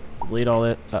to bleed all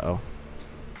it. Uh-oh.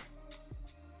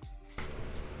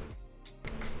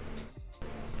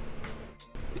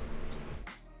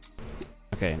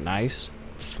 Okay, nice.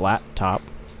 Flat top.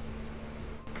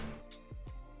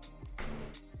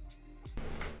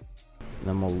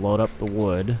 Then we'll load up the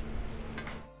wood.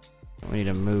 We need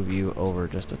to move you over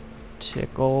just a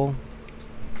tickle.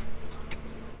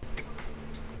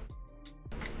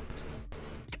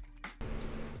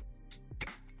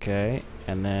 Okay,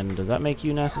 and then does that make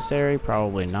you necessary?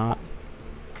 Probably not.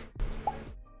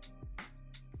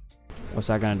 What's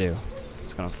that gonna do?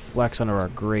 It's gonna flex under our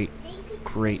great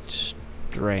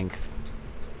strength.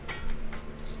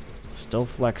 Still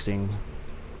flexing.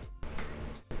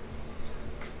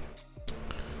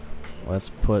 Let's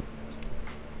put...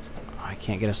 I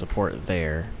can't get a support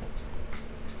there.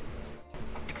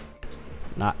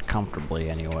 Not comfortably,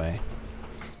 anyway.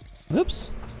 Oops.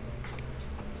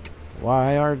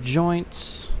 Why are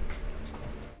joints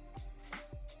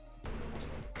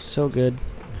so good?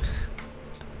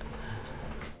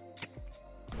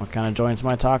 What kind of joints am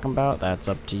I talking about? That's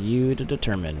up to you to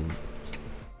determine.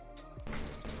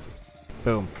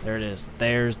 Boom. There it is.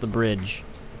 There's the bridge.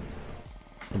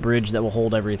 The bridge that will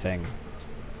hold everything.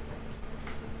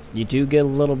 You do get a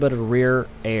little bit of rear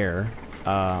air,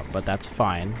 but that's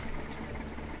fine.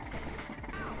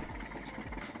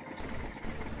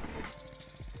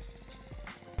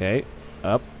 Okay,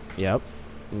 up, yep.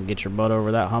 And get your butt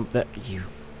over that hump. That you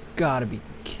gotta be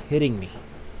kidding me.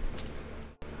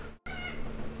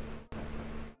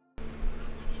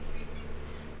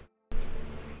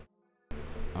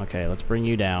 Okay, let's bring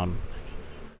you down.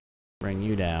 Bring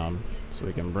you down, so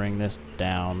we can bring this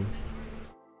down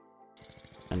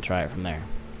and try it from there.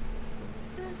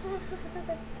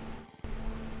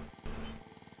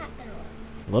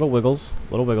 Little wiggles,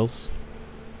 little wiggles.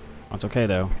 That's okay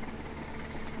though.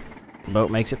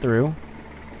 Boat makes it through.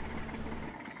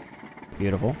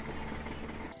 Beautiful.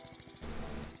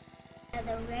 Now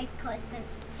the red car's gonna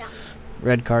stop.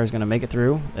 Red car is gonna make it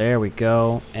through. There we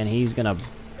go. And he's gonna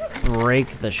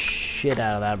break the shit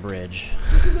out of that bridge.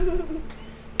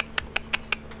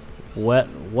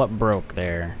 What broke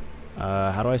there?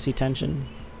 How do I see tension?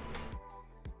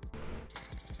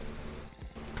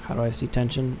 How do I see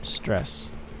tension?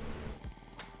 Stress.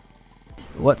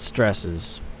 What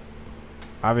stresses?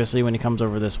 Obviously, when he comes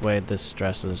over this way, this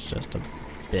stresses just a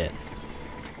bit.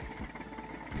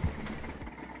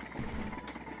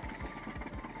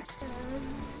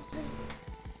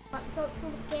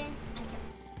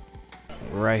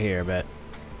 Right here, I bet.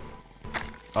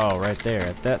 Oh, right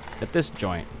there, at this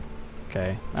joint.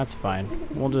 Okay, that's fine.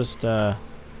 We'll just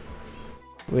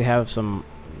we have some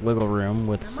wiggle room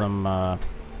with some a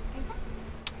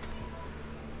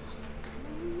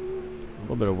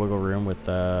little bit of wiggle room with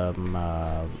the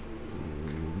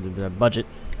budget.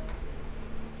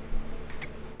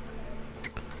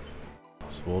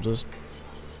 So we'll just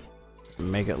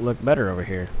make it look better over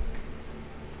here.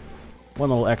 One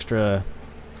little extra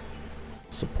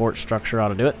support structure ought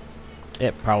to do it.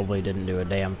 It probably didn't do a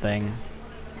damn thing.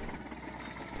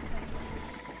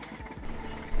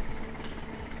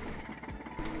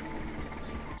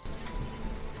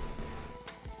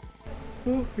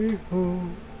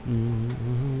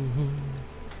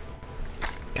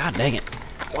 God dang it.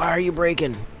 Why are you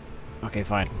breaking? Okay,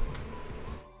 fine.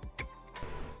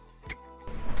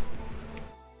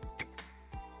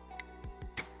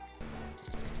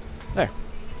 There.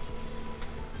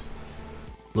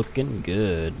 Looking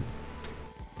good.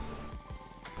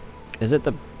 Is it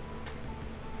the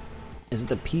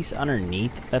piece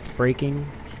underneath that's breaking?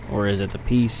 Or is it the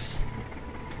piece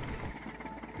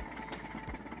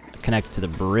connected to the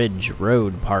bridge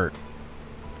road part?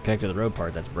 Connected to the road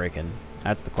part that's breaking?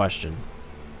 That's the question.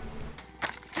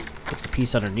 It's the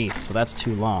piece underneath, so that's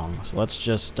too long. So let's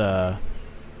just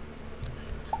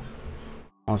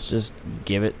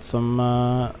give it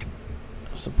some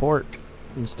support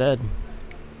instead.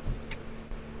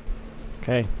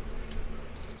 Okay.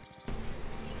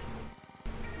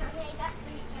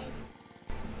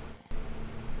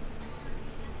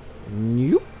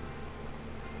 Nope.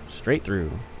 Straight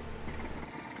through.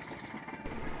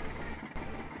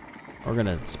 We're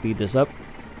gonna speed this up.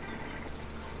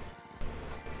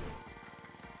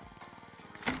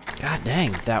 God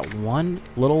dang, that one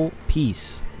little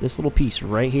piece. This little piece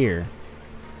right here.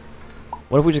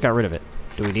 What if we just got rid of it?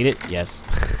 Do we need it? Yes.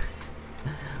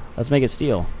 Let's make it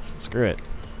steel. Screw it.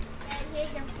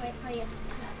 Here's your plate for your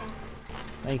pizza.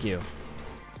 Thank you.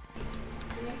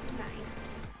 And this is mine.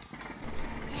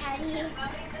 Daddy.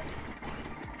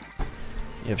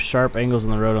 You have sharp angles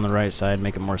in the road on the right side,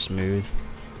 make it more smooth.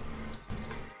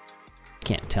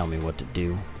 Can't tell me what to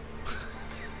do.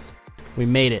 We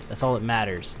made it. That's all that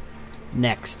matters.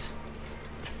 Next.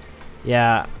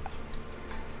 Yeah,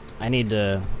 I need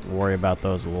to worry about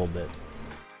those a little bit.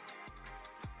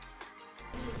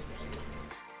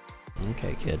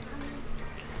 Okay, kid.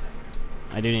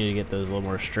 I do need to get those a little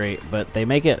more straight, but they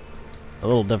make it a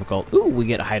little difficult. Ooh, we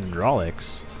get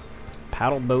hydraulics.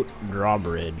 Paddle boat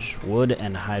drawbridge. Wood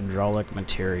and hydraulic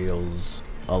materials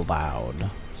allowed.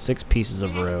 6 pieces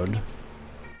of road.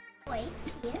 Wait,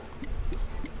 here.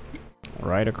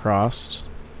 Right across.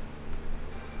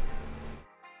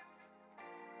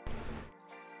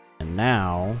 And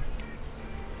now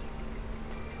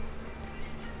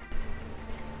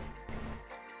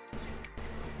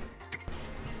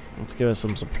let's give us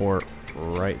some support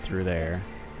right through there.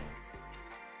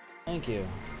 Thank you.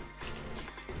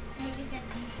 I just said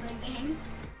thank you again.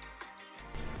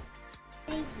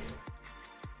 Thank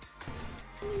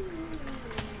you.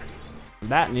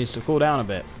 That needs to cool down a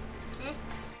bit.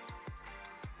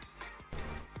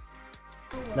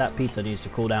 That pizza needs to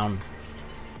cool down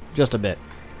just a bit.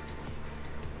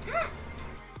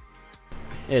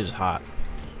 It is hot.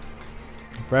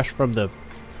 Fresh from the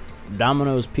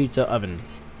Domino's pizza oven.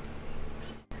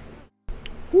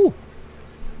 Woo!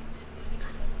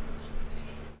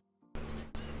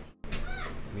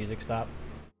 Music stop.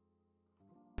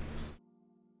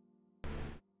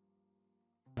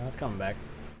 No, it's coming back.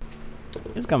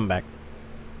 It's coming back.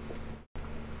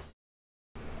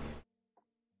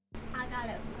 I got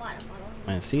a water bottle.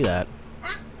 I see that.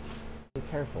 Be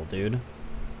careful, dude.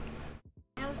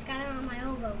 I almost got it on my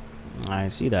elbow. I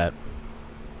see that.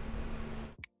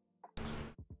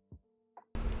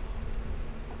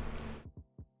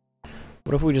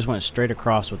 What if we just went straight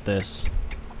across with this?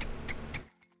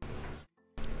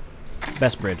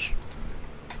 Best bridge.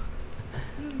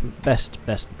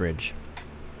 Best bridge.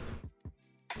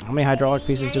 How many hydraulic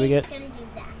pieces do we get? You're just gonna do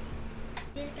that.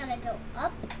 You're just gonna go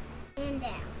up and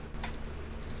down.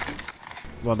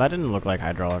 Well, that didn't look like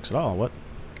hydraulics at all. What?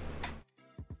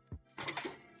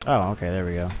 Oh, okay, there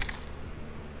we go.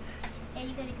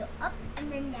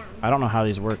 I don't know how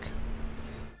these work.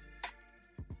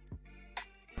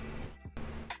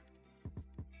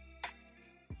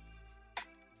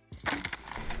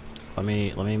 Let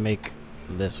me make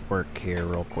this work here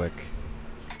real quick.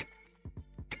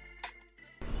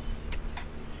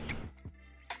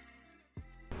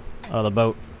 Oh, the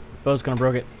boat. Boat's gonna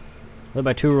broke it. Live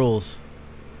by 2 rules.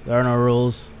 There are no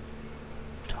rules.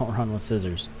 Don't run with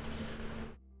scissors.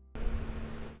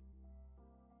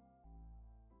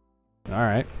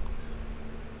 Alright.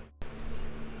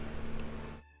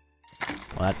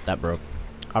 Well, that broke.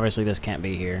 Obviously this can't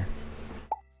be here.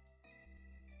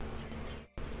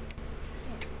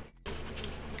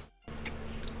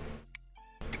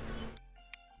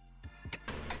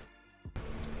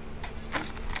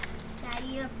 Daddy,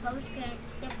 your boat's gonna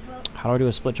get broke. How do I do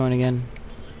a split joint again?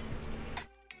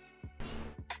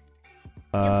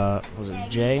 Was it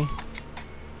J?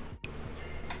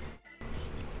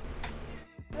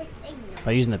 No signal.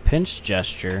 By using the pinch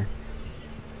gesture.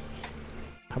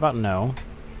 How about no?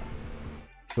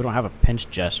 We don't have a pinch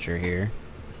gesture here.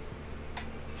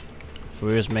 So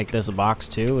we just make this a box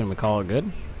too and we call it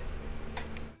good?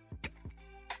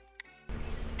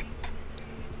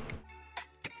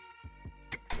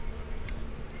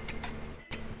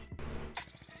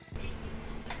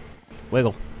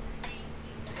 Wiggle.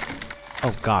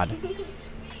 Oh god.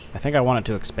 I think I want it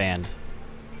to expand.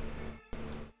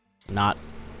 Not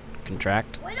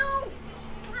contract. Widow!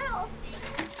 Widow!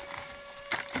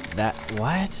 That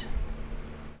what?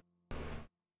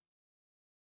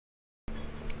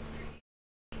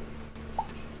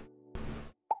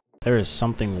 There is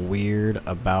something weird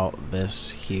about this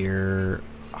here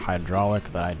hydraulic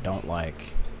that I don't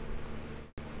like.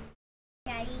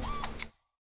 Daddy,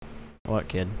 What,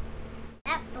 kid?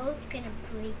 that boat's gonna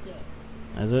break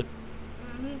it. Is it?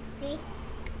 See?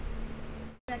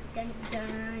 Dun, dun,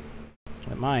 dun.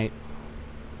 It might.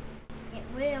 It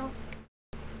will.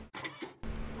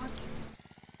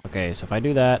 Okay, so if I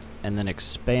do that and then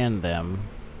expand them,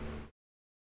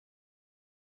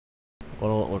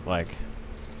 what'll it look like?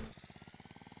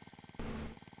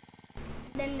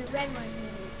 Then the red one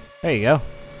moves. There you go.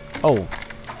 Oh.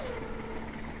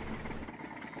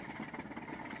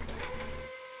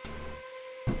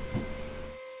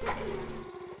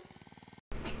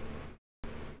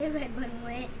 The red one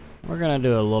went. We're gonna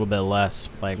do a little bit less,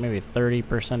 like maybe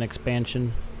 30%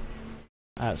 expansion.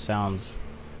 That sounds...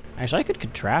 Actually, I could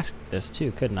contract this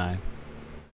too, couldn't I?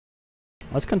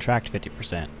 Let's contract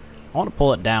 50%. I want to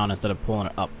pull it down instead of pulling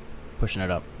it up, pushing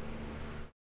it up.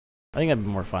 I think that'd be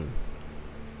more fun.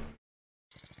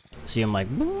 See him like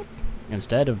boop,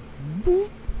 instead of boop.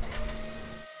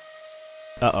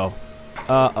 Uh-oh.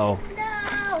 Uh-oh.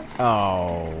 No!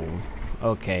 Oh.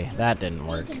 Okay, that didn't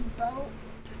work. Stinking boat.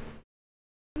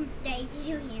 Daddy, did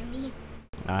you hear me?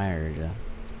 I heard ya.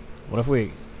 What if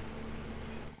we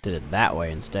did it that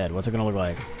way instead? What's it gonna look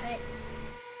like? But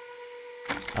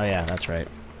Oh yeah, that's right.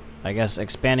 I guess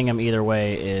expanding them either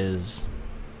way is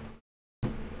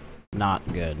not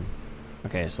good.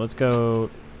 Okay, so let's go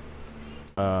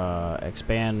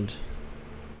expand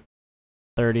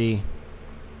 30,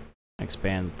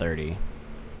 expand 30.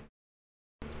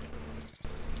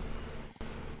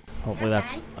 Hopefully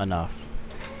that's enough.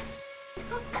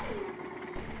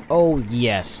 Oh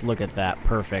yes, look at that,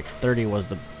 perfect. 30 was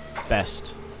the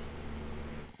best.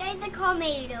 Daddy, the car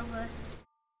made it over.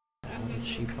 How did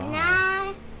she fall?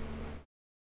 Nah.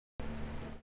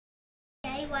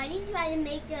 Daddy, why do you try to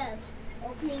make a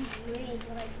opening bridge?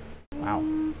 Like, Wow.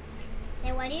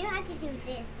 Then why do you have to do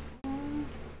this?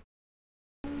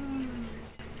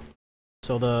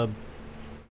 So the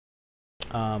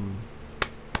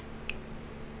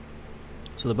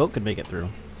boat could make it through.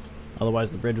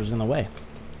 Otherwise the bridge was in the way.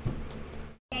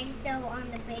 Daddy, so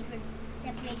on the bridge would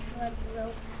the bridge would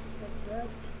broke.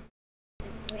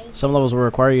 Some levels will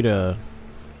require you to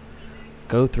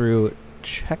go through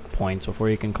checkpoints before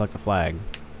you can collect the flag.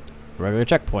 A regular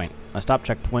checkpoint. A stop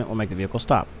checkpoint will make the vehicle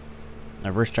stop. A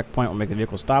reverse checkpoint will make the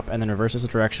vehicle stop and then reverses the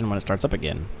direction when it starts up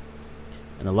again.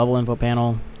 In the level info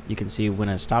panel, you can see when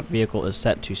a stopped vehicle is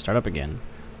set to start up again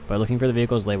by looking for the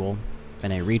vehicle's label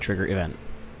and a re-trigger event.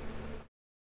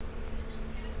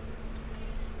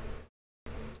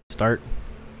 Start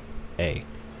A.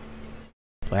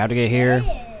 So I have to get here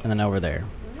and then over there.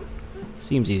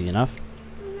 Seems easy enough.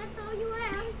 That's all you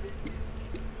ask.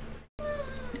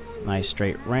 Nice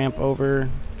straight ramp over.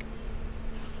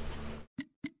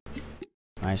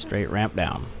 Nice straight ramp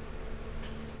down.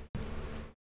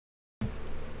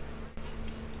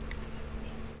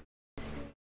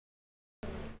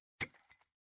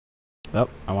 Oh,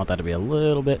 I want that to be a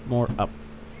little bit more up.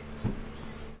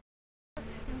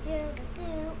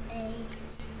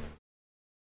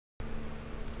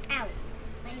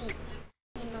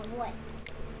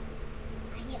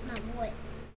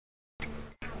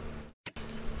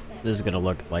 This is gonna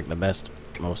look like the best,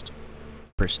 most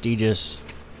prestigious,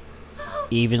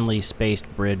 evenly spaced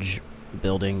bridge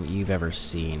building you've ever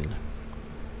seen.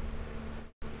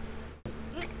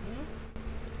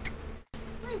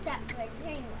 What is that bridge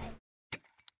anyway?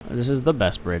 This is the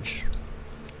best bridge.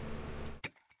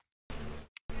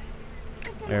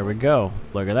 There we go.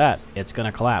 Look at that. It's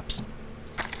gonna collapse.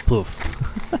 Poof.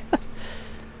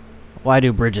 Why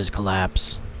do bridges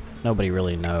collapse? Nobody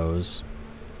really knows.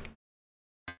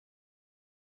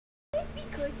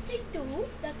 Because they do,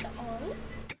 that's all.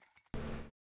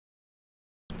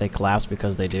 They collapse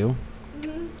because they do?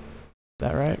 Mm-hmm. Is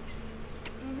that right?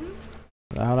 Mm-hmm. Is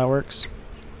that how that works?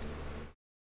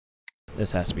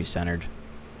 This has to be centered.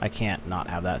 I can't not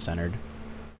have that centered.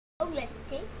 Oh, let's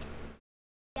take.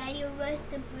 Daddy erased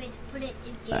the bridge, put it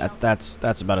to jail.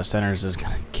 That's about as center as it's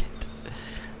gonna get.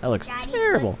 That looks Daddy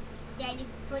terrible. Daddy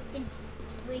put the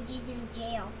bridges in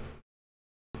jail.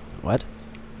 What?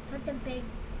 Put the bridges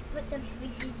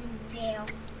in jail.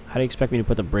 How do you expect me to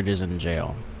put the bridges in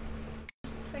jail?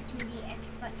 Pressing the X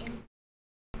button.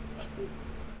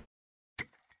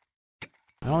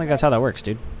 I don't think that's how that works,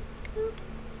 dude.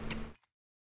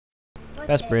 What's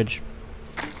Best this? bridge.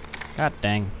 God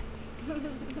dang.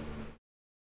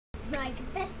 My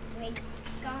best bridge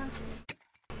gone.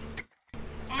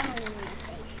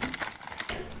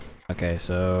 Okay,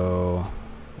 so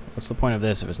what's the point of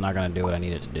this if it's not gonna do what I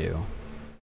need it to do?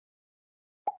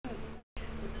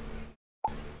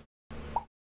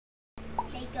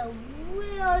 They go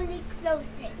really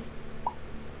close in.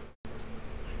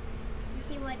 You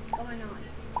see what's going on?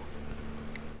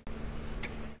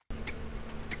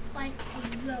 Like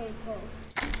a roller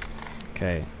coaster.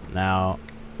 Okay, now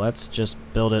let's just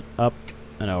build it up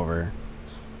and over.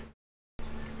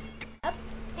 Up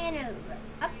and over.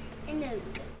 Up and over.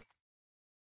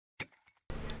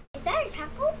 Is that a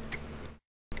taco?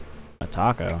 A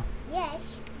taco? Yes,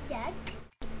 that's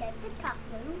a taco.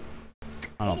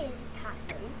 Oh, It is a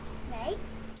taco, right?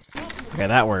 okay,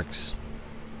 that works.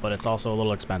 But it's also a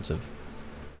little expensive.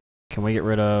 Can we get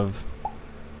rid of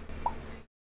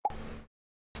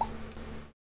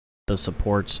the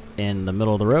supports in the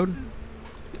middle of the road?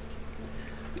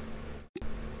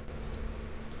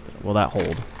 Will that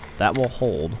hold? That will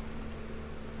hold.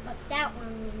 But that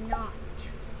one will not.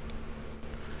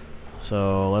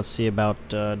 So let's see about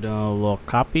doing a little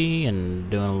copy and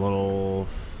doing a little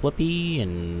flippy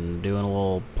and doing a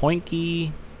little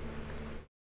poinky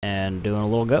and doing a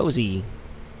little gozy.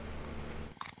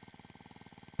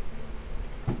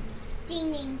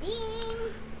 Ding ding ding.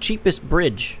 Cheapest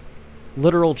bridge.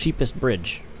 Literal cheapest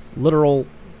bridge. Literal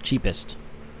cheapest.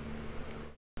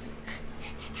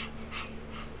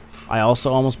 I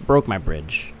also almost broke my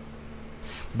bridge.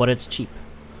 But it's cheap.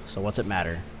 So what's it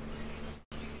matter?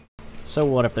 So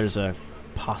what if there's a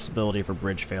possibility for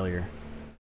bridge failure?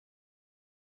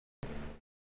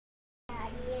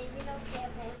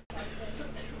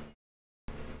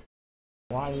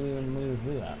 Why do you even move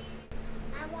do that?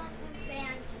 I want my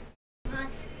fan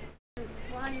hot.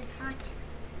 Water's hot.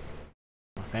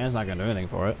 A fan's not gonna do anything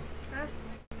for it. Huh?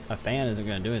 A fan isn't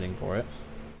gonna do anything for it.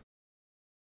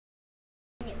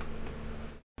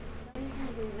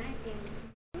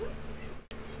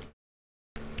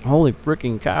 Holy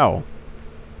freaking cow.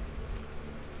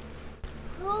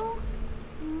 Oh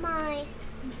my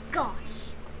gosh.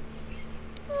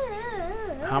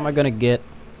 How am I gonna get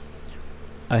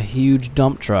a huge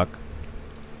dump truck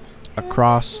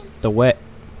across the way?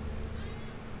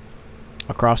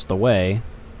 Across the way.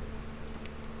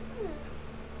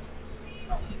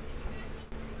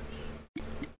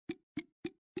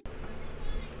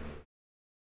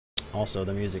 Also,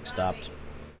 the music stopped.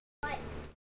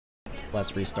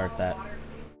 Let's restart that.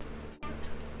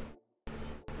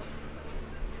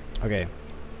 Okay.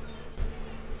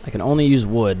 I can only use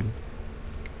wood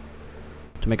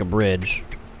to make a bridge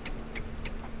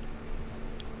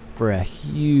for a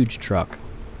huge truck.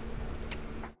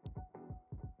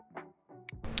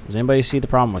 Does anybody see the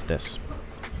problem with this?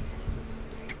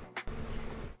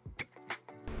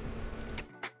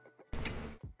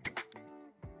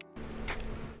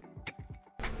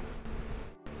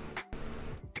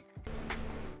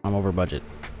 I'm over budget.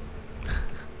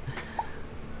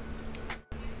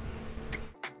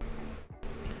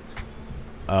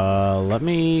 Let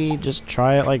me just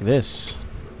try it like this.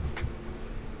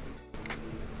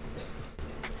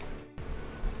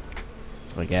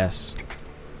 I guess.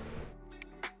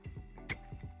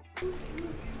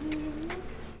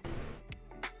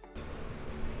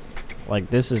 Like,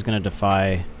 this is gonna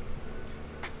defy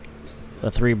the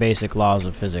 3 basic laws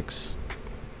of physics,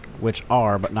 which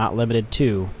are, but not limited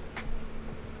to,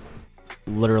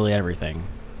 literally everything.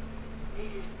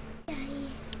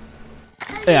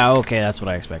 Yeah, okay, that's what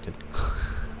I expected.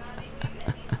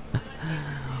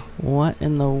 What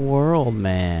in the world,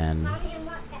 man? Mommy, in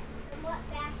what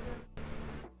bathroom?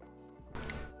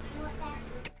 In what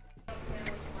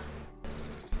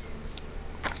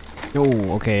bathroom?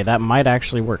 Oh, okay, that might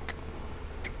actually work.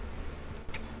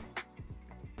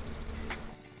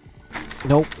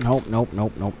 Nope, nope, nope,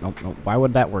 nope, nope, nope, nope. Why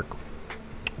would that work?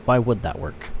 Why would that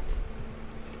work?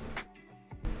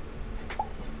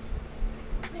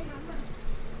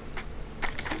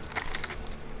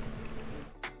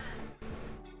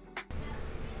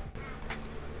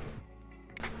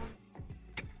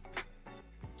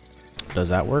 Does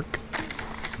that work?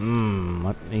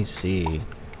 Let me see.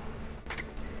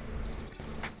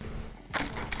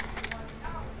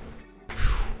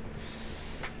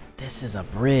 This is a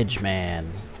bridge,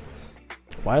 man.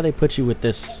 Why do they put you with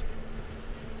this?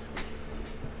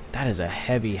 That is a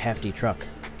heavy, hefty truck.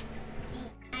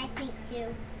 I think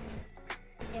too.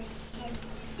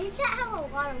 Does that have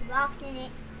a lot of rocks in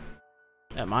it?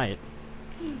 That might.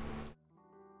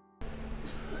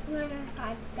 We're gonna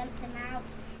try to dump them out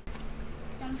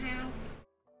somehow.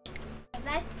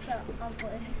 That's the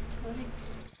ugliest bridge.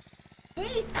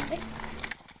 See?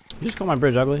 You just call my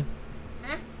bridge ugly?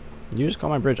 Huh? You just call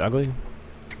my bridge ugly?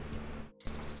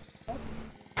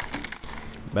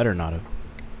 Better not have.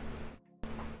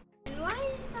 And why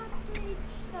is that bridge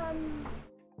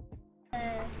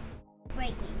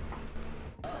breaking?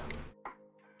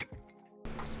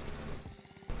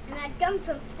 And that dump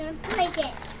truck's gonna break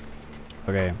it.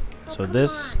 Okay, Oh, so come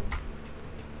this on.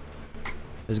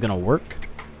 is gonna work.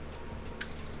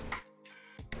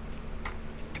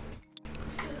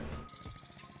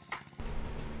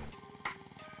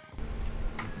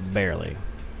 Barely.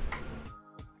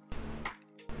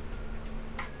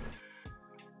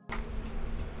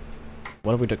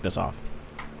 What if we took this off?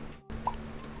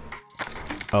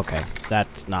 Okay,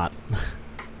 that's not...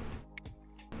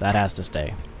 that has to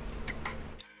stay.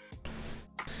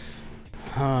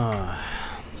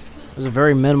 It was a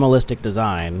very minimalistic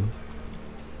design,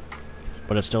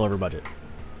 but it's still over budget.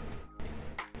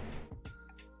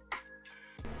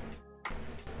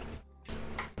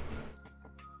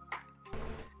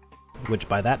 Which,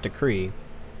 by that decree,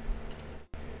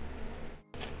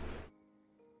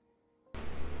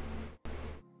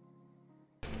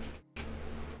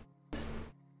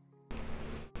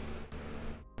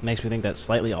 makes me think that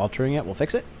slightly altering it will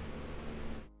fix it.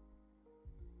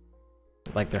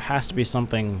 Like, there has to be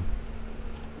something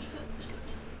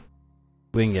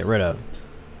we can get rid of.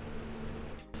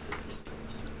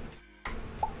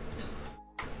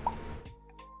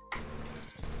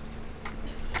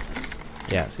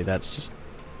 Yeah, see, that's just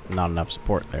not enough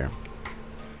support there.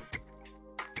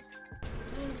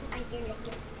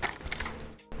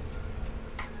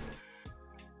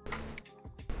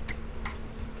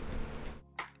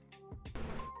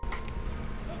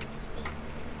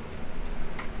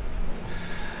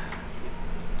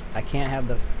 I can't have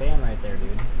the fan right there,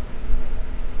 dude.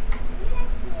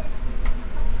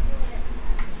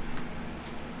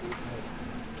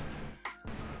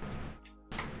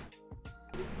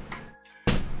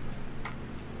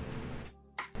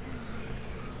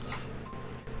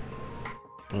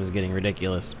 This is getting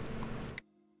ridiculous.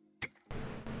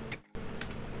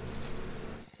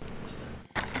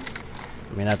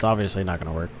 I mean, that's obviously not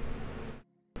going to work.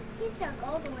 He's stuck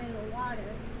all the way in the water.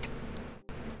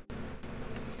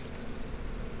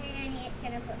 And it's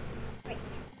gonna break.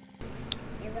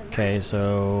 Okay,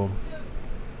 so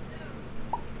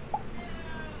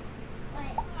What?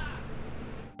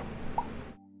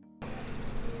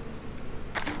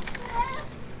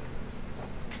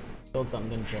 build something,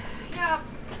 didn't you? Yep.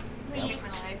 Yep.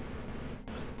 Nice.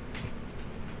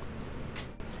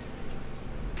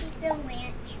 He's been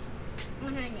ranch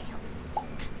on her nails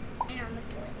and on the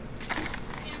foot.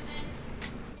 Camden.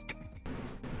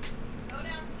 Go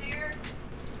downstairs.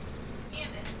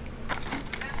 Camden.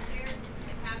 Downstairs.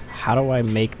 And have that How do I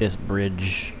make this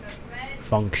bridge a red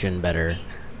function better? container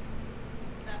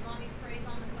that mommy sprays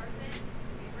on the carpets.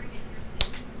 You bring it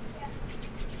here,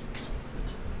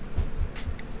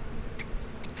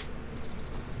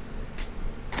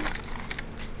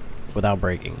 please. Without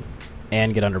breaking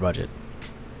and get under budget?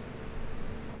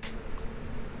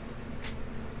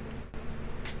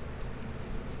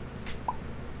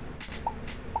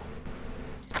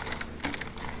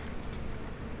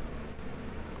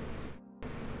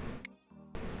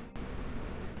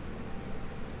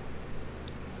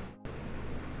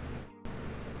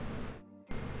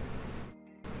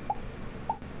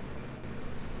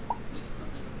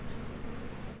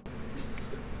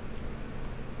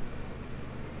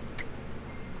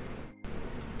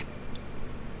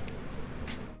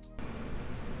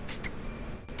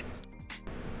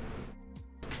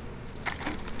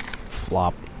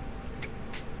 flop.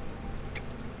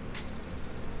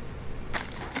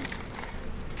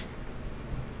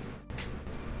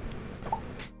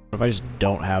 What if I just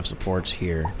don't have supports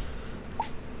here?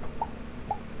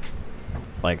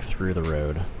 Like through the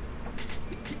road.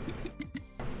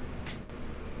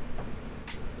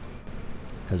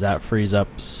 Because that frees up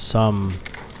some,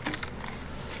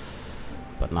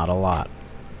 but not a lot.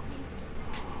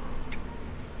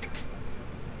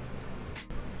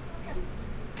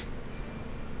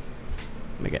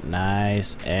 Make it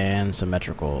nice and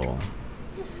symmetrical.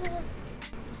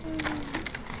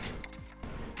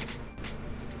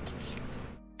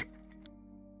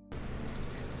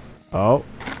 Oh,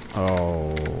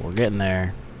 oh, we're getting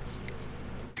there.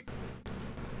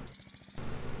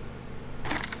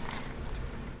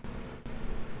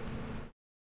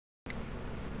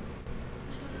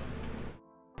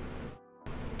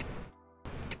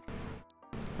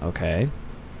 Okay.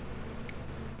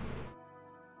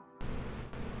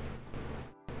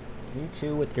 Can you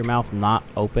chew with your mouth not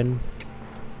open?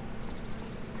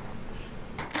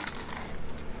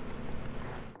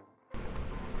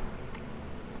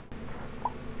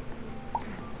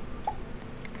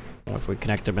 What if we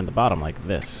connect them in the bottom like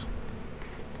this?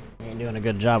 You ain't doing a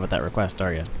good job with that request,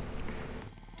 are you?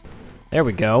 There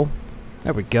we go.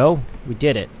 There we go. We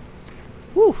did it.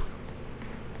 Woo!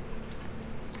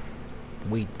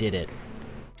 We did it.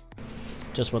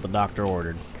 Just what the doctor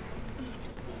ordered.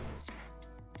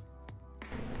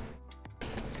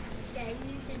 Yeah,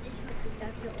 you said just what the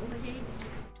doctor ordered.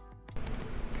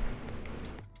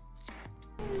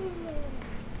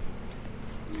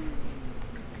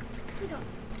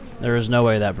 There is no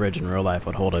way that bridge in real life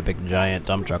would hold a big giant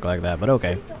dump truck like that, but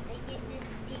okay. We thought they get this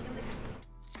big of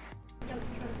a dump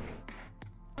truck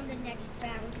on the next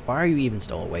round. Why are you even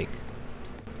still awake?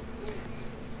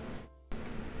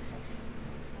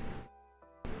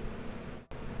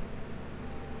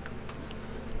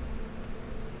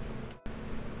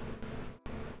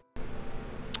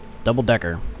 Double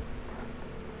decker.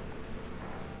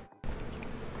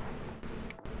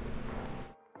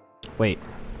 Wait.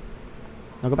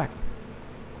 No, go back.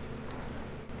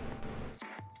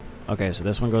 Okay, so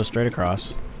this one goes straight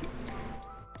across.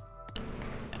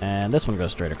 And this one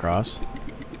goes straight across.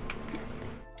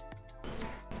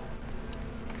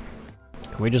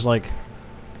 Can we just, like...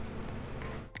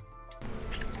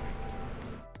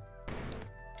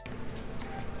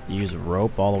 use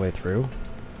rope all the way through?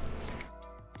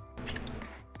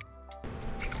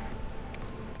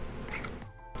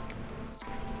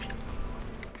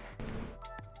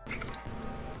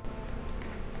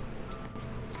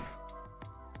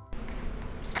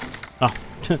 Oh,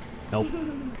 nope.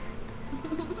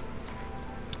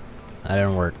 That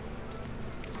didn't work.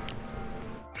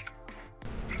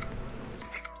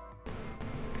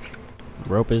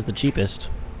 Rope is the cheapest,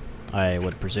 I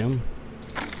would presume.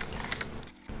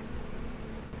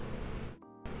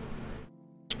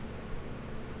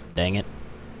 Dang it.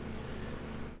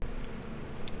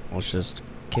 Let's just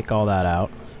kick all that out.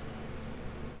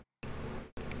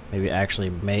 Maybe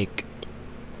actually make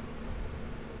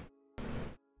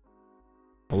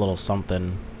a little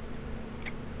something.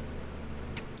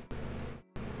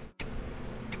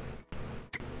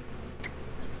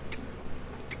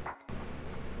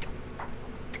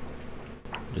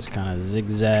 Just kind of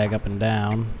zigzag up and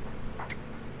down.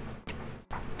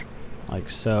 Like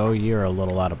so. You're a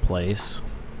little out of place.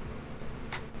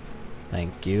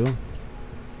 Thank you.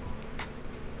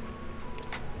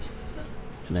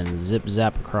 And then zip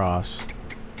zap across.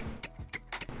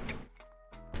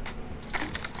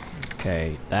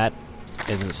 Okay, that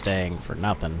isn't staying for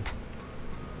nothing.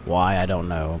 Why, I don't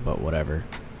know, but whatever.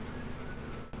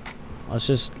 Let's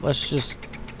just,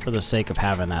 for the sake of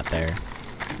having that there.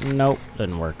 Nope,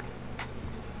 didn't work.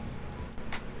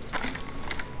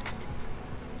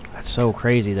 That's so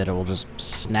crazy that it will just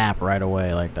snap right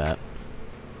away like that.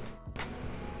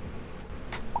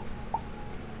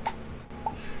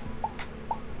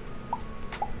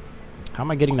 How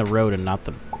am I getting the road and not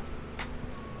the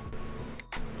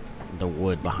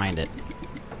wood behind it?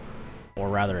 Or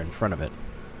rather in front of it.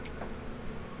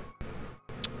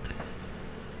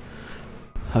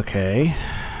 Okay.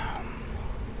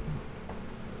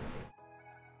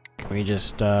 Can we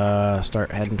just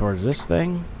start heading towards this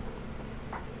thing?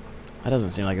 That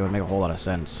doesn't seem like it would make a whole lot of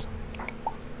sense.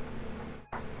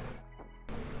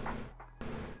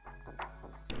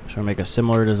 Should we make a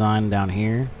similar design down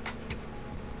here?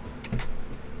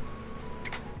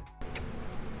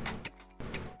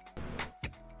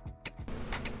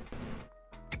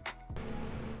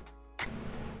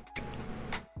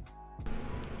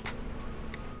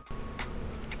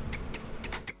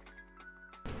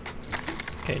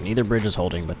 Okay, neither bridge is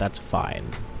holding, but that's fine.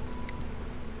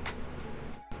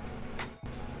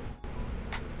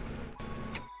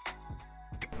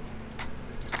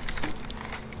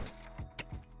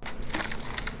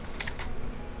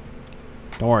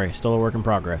 Don't worry, still a work in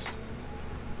progress.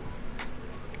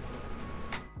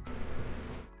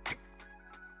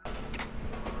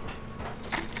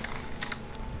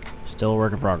 Still a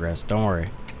work in progress, don't worry.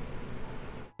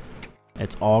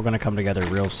 It's all gonna come together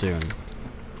real soon.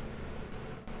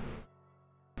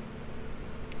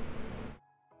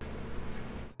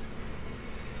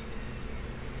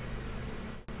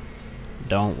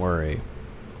 Don't worry.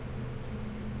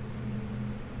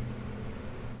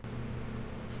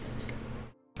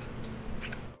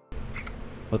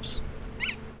 Whoops.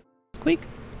 Squeak.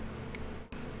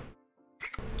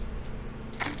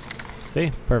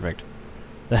 See? Perfect.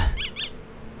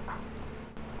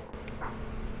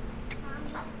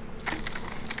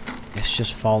 It's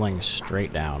just falling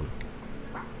straight down.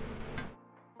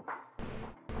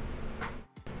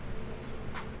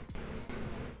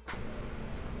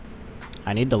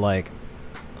 I need to, like,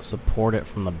 support it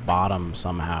from the bottom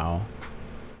somehow.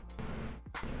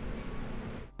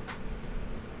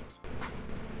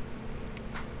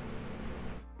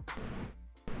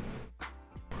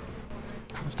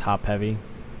 It's top heavy,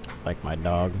 like my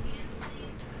dog.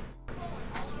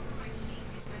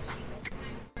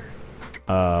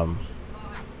 What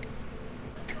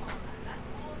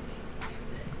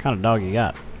kind of dog you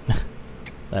got?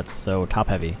 That's so top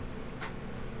heavy.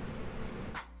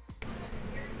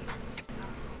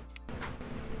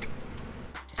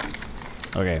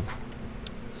 Okay.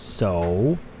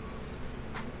 So,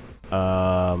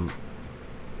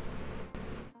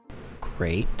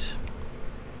 great.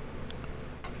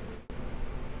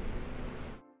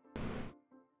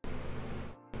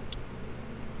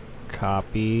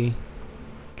 Copy.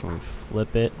 Can we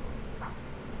flip it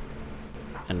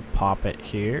and pop it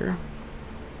here?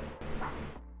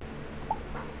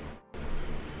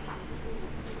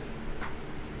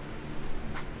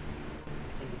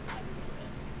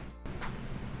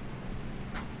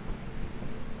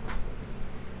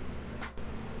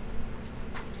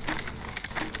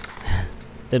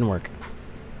 Didn't work.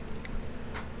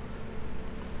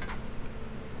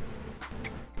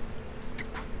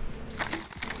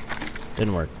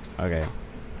 Didn't work. Okay.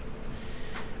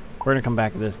 We're gonna come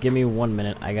back to this. Give me 1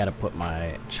 minute. I gotta put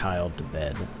my child to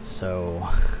bed. So,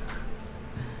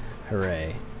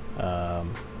 hooray.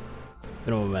 Un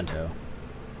momento.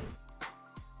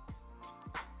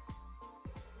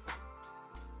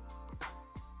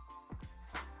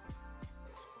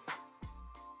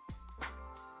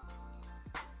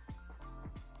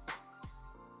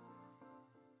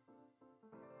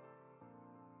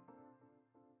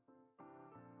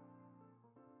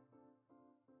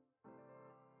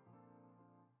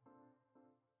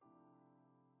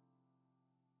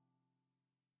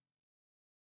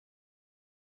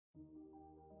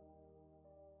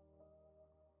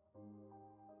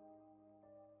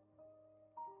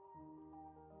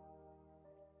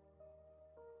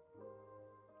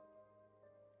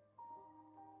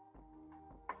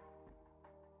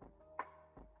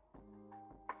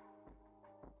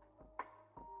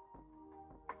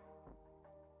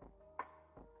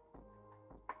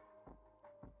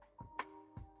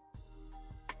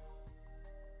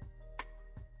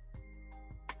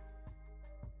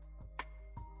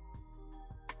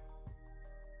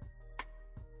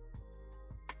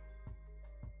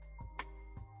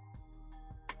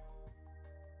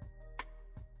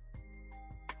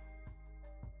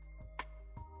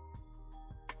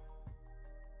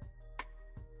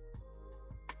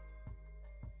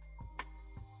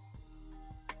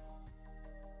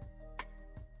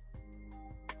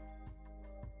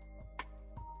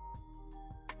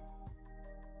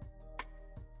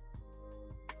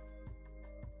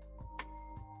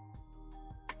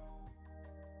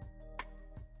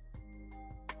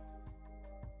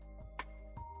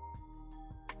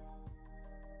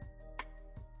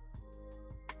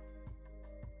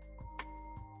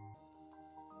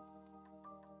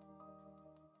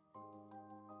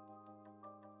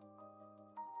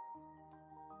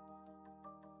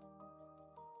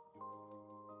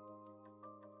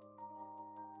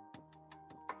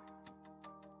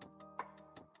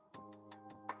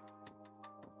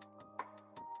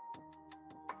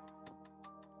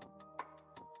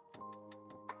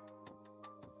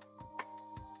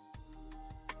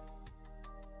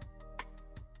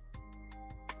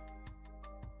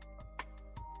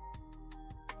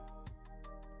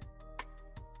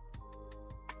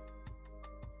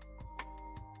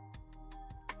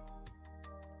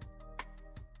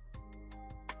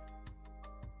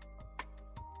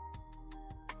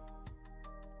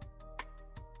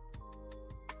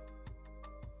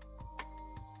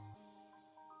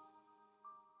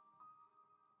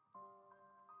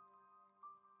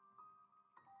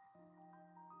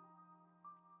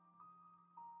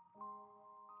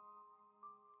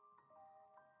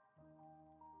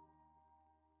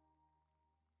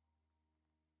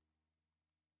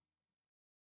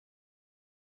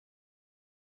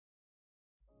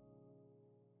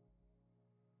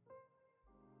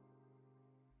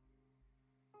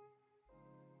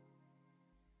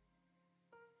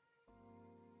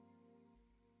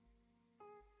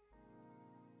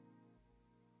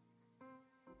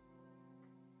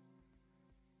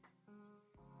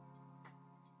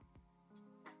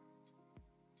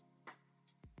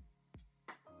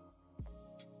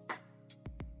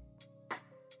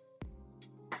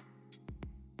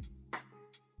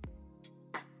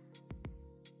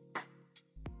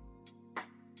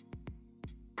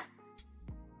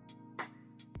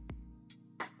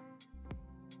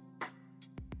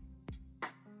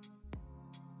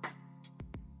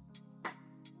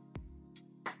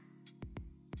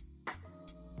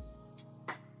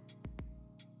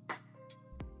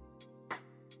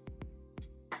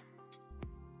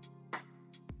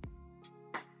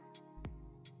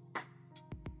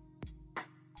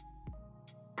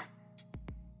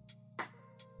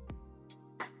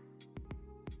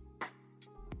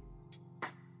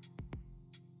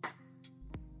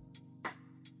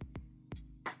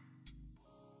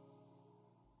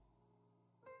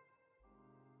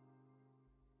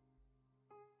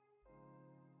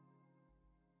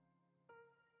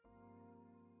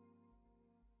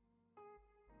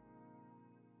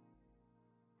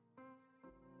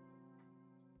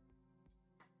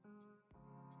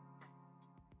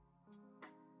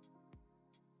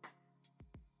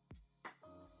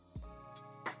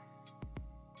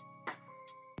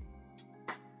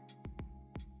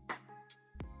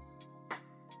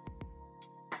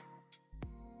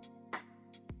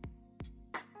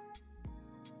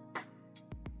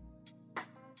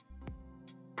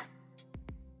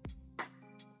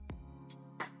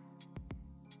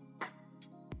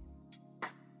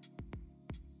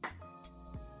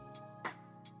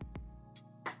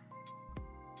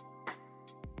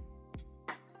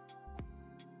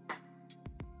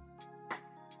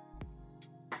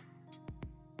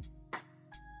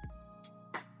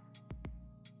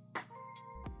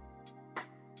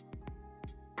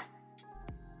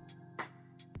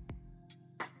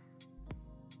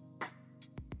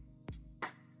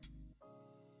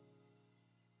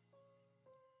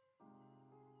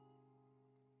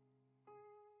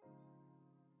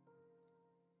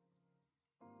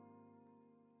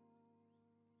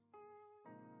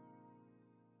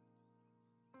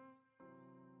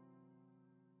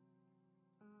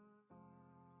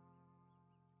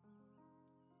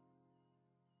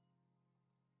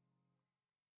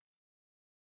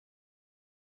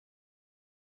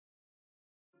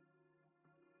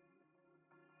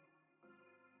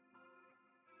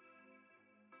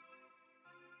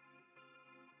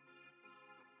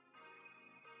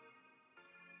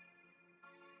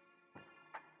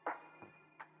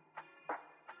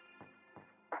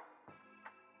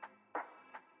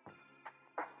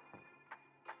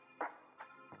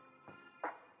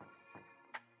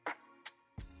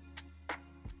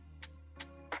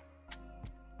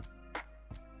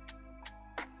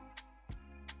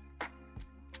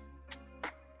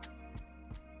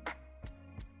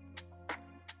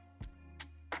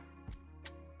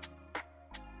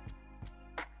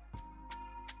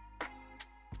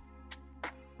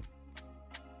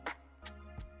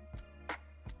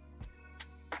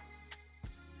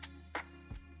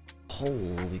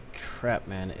 Holy crap,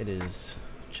 man. It is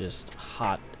just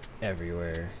hot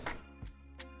everywhere.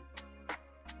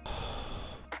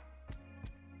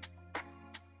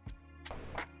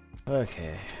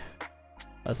 Okay.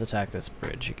 Let's attack this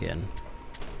bridge again.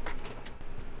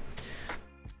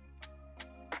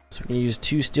 So we can use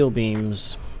 2 steel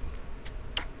beams,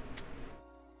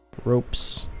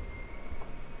 ropes,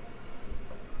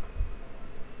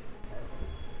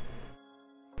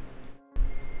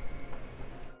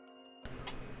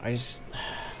 I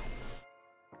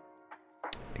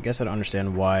guess I don't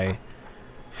understand why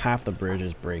half the bridge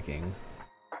is breaking.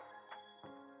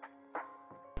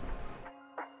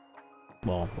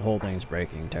 Well, the whole thing's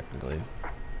breaking, technically.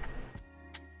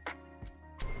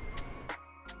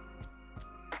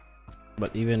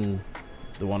 But even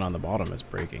the one on the bottom is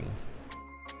breaking.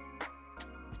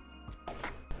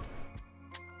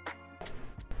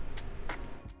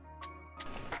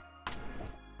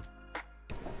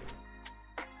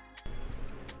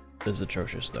 This is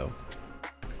atrocious, though.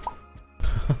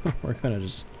 We're gonna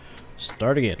just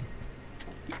start again.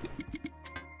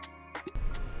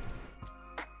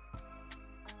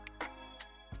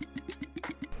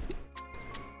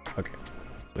 Okay,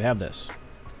 so we have this.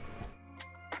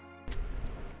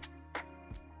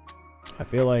 I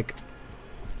feel like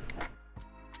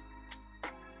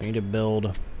we need to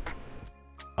build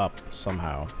up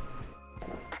somehow.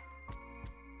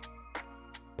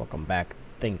 Welcome back.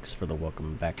 Thanks for the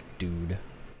welcome back, dude.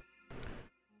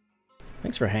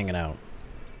 Thanks for hanging out.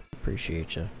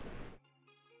 Appreciate you.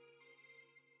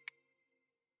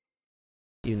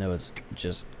 Even though it's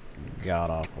just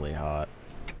god-awfully hot.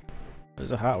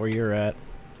 Is it hot where you're at?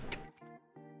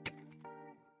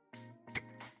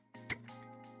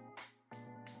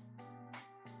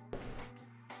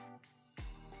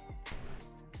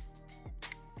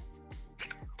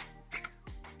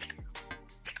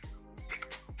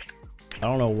 I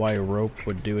don't know why rope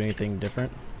would do anything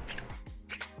different.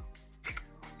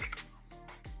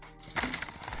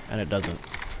 And it doesn't.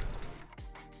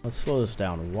 Let's slow this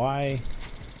down. Why?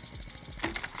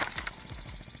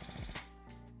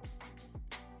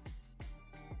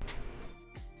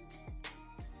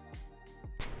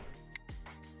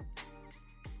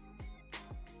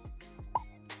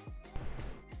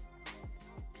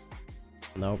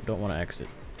 Nope, don't want to exit.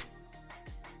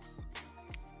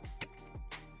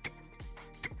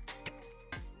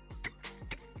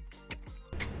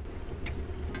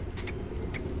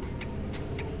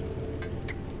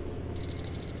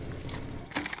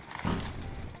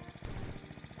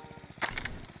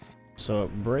 So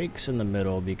it breaks in the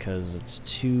middle because it's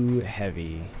too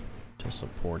heavy to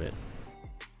support it.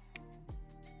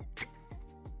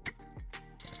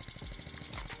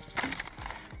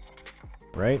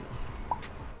 Right?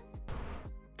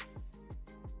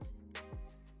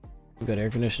 We got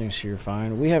air conditioning, so you're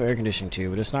fine. We have air conditioning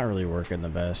too, but it's not really working the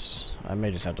best. I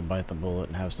may just have to bite the bullet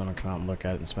and have someone come out and look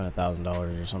at it and spend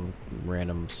 $1,000 or some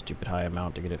random stupid high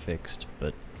amount to get it fixed.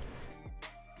 But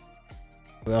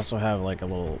we also have like a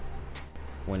little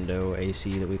window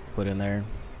AC that we can put in there.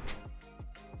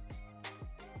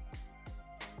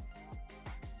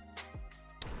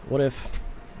 What if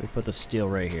we put the steel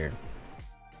right here?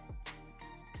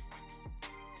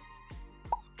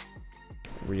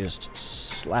 We just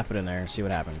slap it in there and see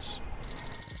what happens.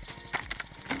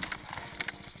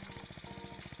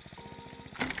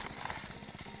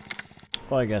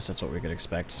 Well, I guess that's what we could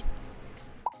expect.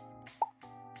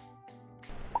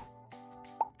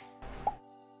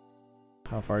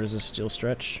 How far does this steel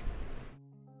stretch?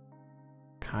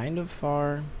 Kind of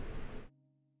far.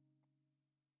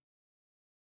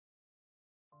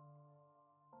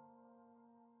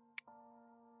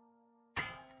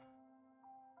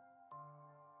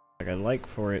 Like, I'd like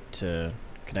for it to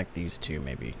connect these two,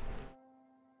 maybe.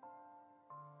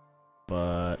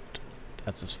 But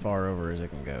that's as far over as it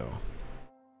can go.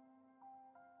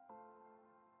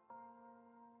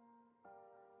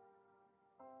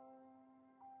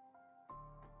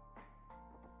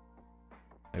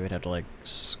 Maybe we'd have to, like,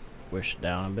 squish it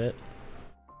down a bit.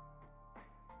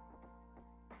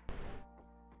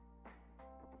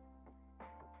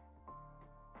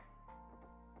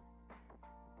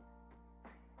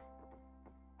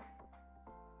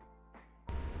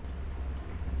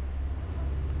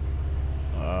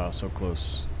 So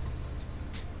close.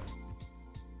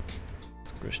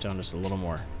 Squish down just a little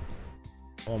more.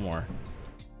 A little more.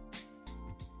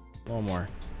 A little more.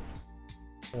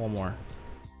 A little more.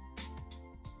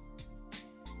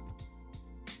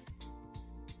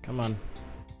 Come on.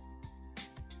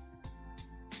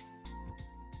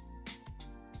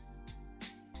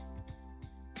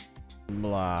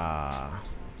 Blah.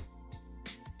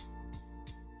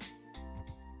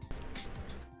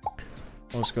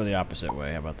 Let's go the opposite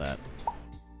way. How about that?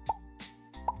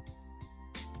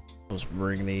 Let's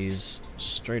bring these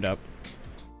straight up.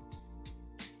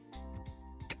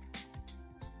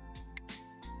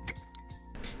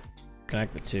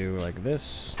 Connect the two like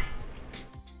this.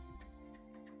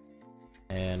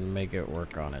 And make it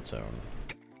work on its own.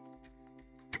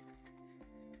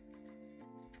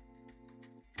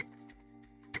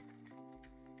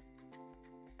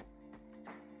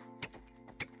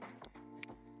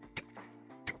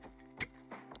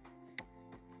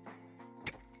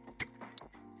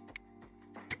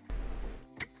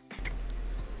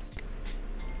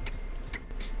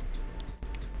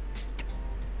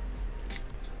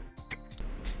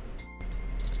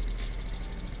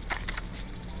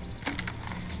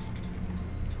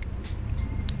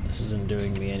 This isn't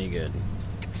doing me any good.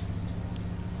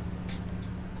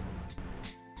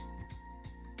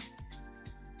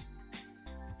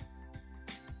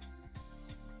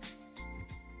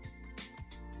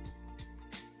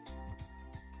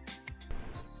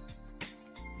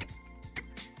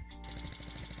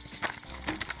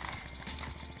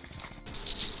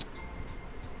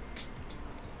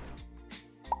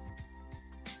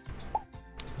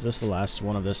 Is this the last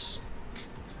one of this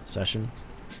session?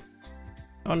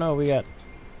 Oh no, we got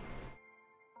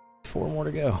 4 more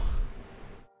to go.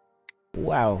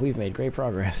 Wow, we've made great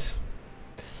progress.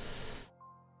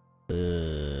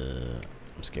 I'm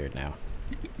scared now.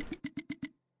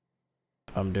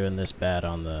 I'm doing this bad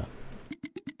on the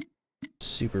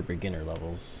super beginner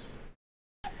levels.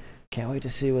 Can't wait to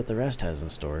see what the rest has in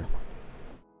store.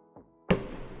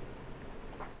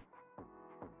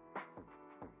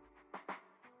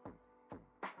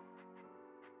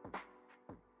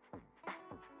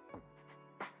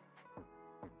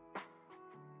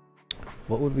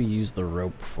 What would we use the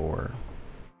rope for?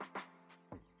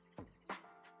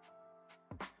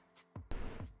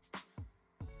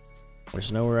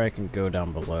 There's nowhere I can go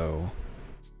down below.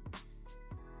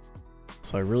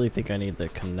 So I really think I need to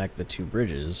connect the 2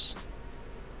 bridges.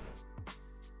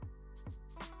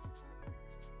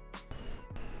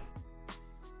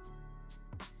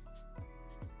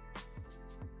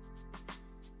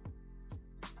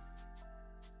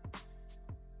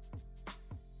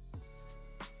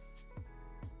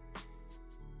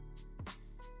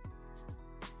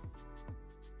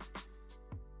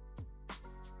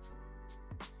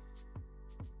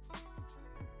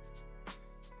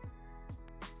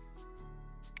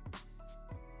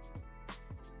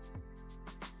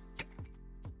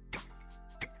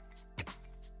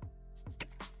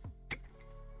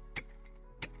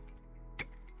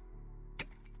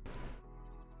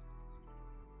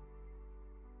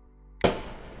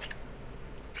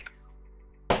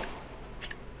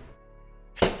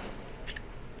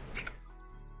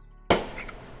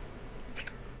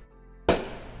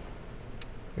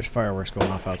 There's fireworks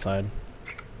going off outside.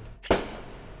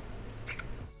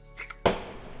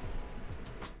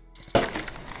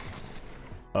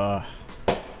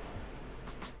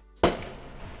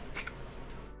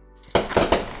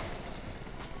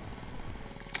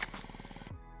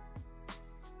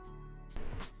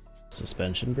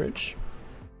 Suspension bridge?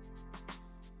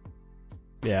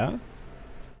 Yeah.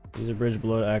 Use a bridge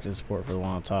below to act as support for the one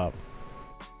on top.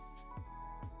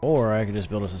 Or I could just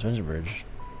build a suspension bridge.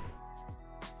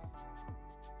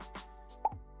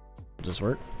 Does this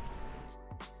work?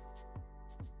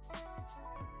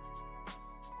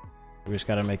 We just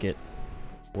gotta make it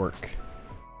work.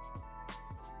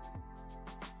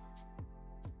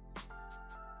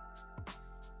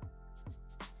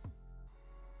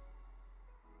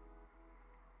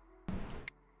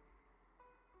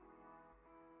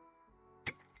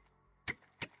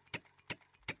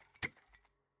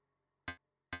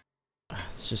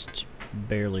 It's just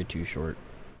barely too short.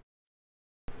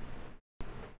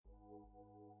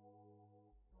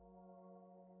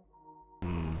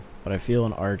 But I feel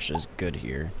an arch is good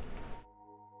here.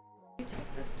 You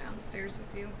take this downstairs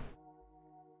with you.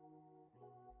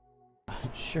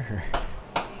 Sure.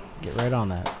 Get right on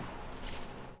that.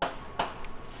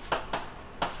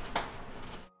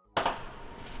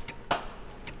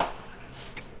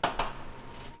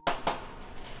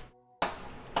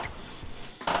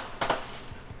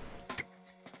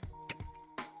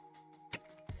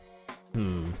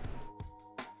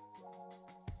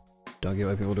 Don't get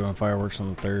why people doing fireworks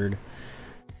on the 3rd.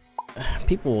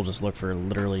 People will just look for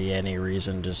literally any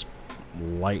reason, just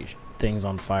light things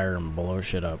on fire and blow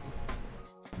shit up.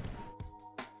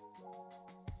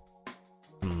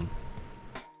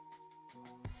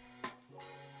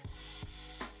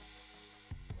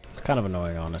 It's kind of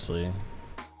annoying, honestly.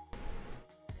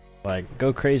 Like,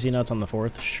 go crazy nuts on the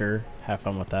 4th, sure, have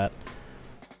fun with that.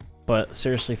 But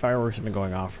seriously, fireworks have been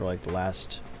going off for like the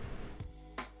last,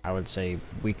 I would say,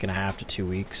 week and a half to 2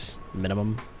 weeks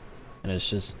minimum. And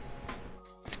it's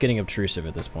getting obtrusive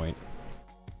at this point.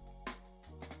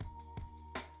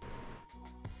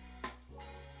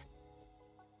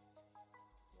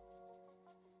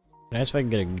 Nice if I can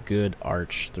get a good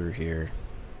arch through here.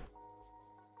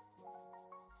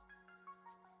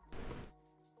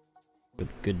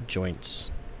 With good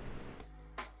joints.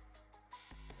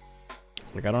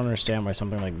 Like, I don't understand why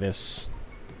something like this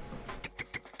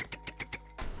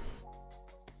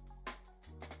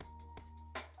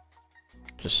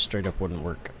just straight up wouldn't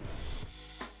work.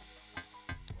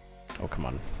 Oh, come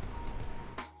on.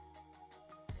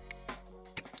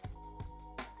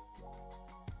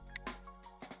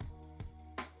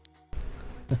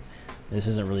 This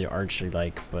isn't really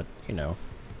archy-like, but, you know.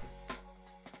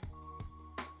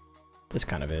 This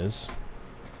kind of is.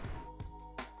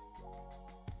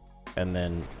 And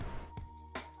then...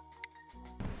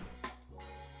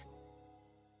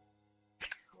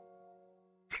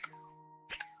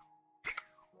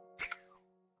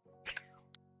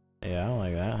 yeah, I don't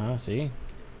like that, huh? See?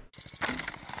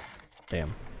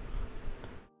 Damn.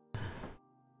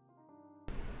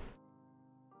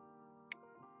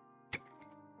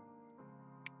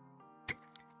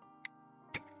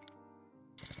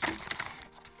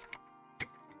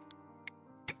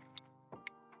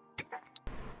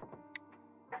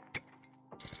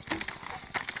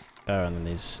 Oh, and then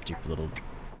these stupid little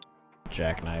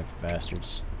jackknife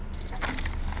bastards.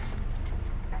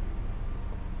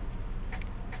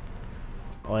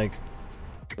 Like,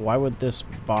 why would this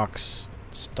box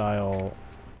style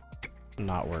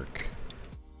not work?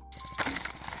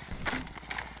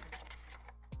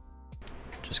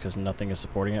 Just because nothing is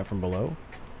supporting it from below?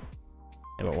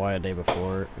 Yeah, but why a day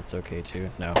before it's okay too?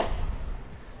 No.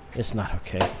 It's not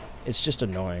okay. It's just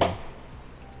annoying.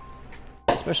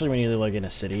 Especially when you live like in a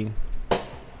city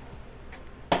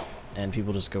and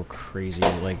people just go crazy.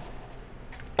 Like,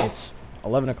 it's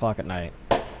 11 o'clock at night.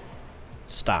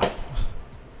 Stop.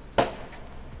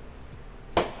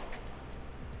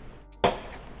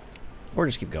 Or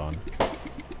just keep going.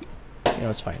 You know,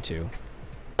 it's fine too.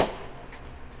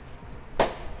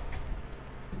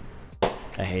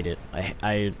 I hate it.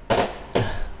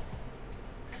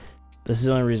 This is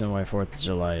the only reason why 4th of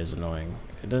July is annoying.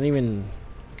 It doesn't even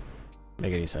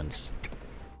make any sense.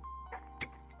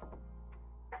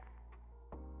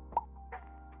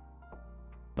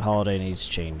 The holiday needs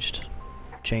changed.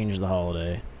 Change the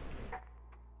holiday.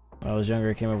 When I was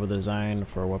younger, I came up with a design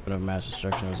for a weapon of mass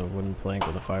destruction. It was a wooden plank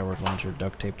with a firework launcher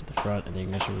duct taped to the front, and the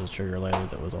ignition was a trigger lighter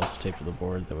that was also taped to the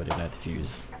board that would ignite the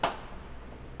fuse.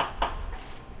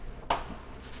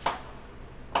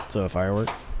 So a firework?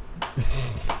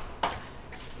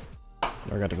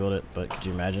 Never got to build it, but could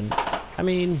you imagine? I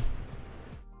mean,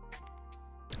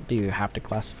 do you have to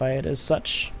classify it as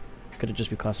such? Could it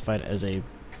just be classified as a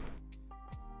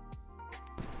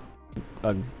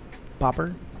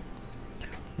popper?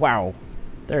 Wow,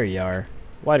 there you are.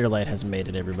 Wider Light has made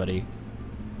it, everybody.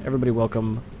 Everybody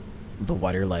welcome the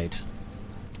Wider Light.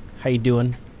 How you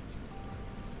doing?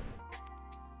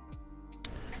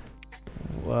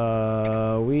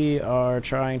 We are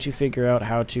trying to figure out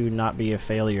how to not be a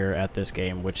failure at this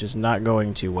game, which is not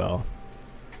going too well.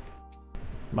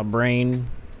 My brain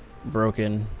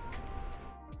broken.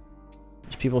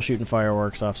 There's people shooting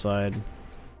fireworks offside.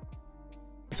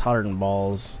 It's hotter than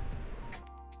balls.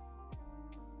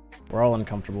 We're all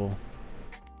uncomfortable.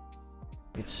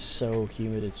 It's so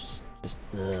humid, it's just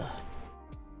ugh.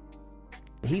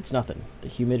 The heat's nothing. The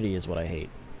humidity is what I hate.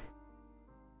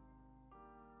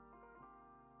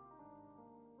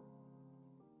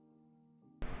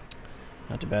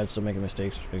 Not too bad, still making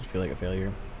mistakes, which makes me feel like a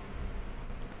failure.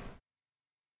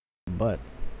 But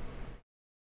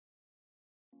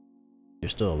you're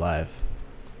still alive.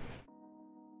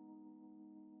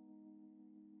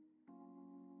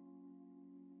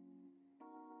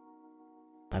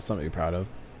 That's something to be proud of.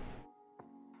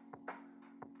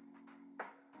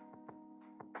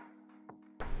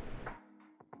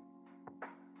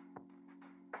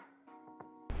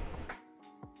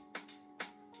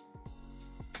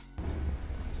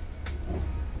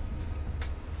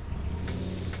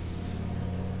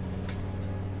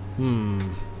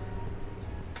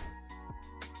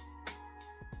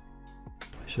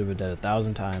 I should have been dead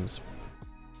 1,000 times.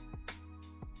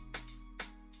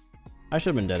 I should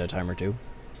have been dead a time or two.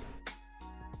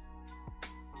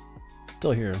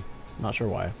 Still here. Not sure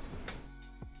why.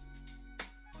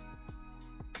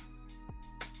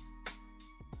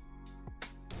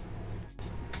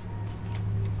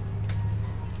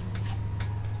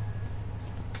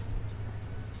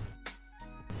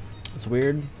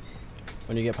 weird?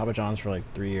 When you get Papa John's for like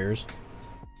 3 years.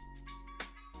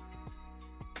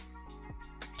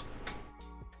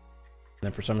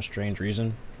 Then for some strange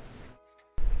reason,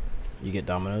 you get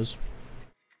Domino's.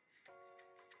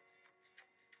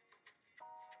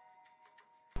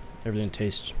 Everything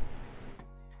tastes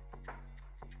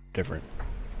different.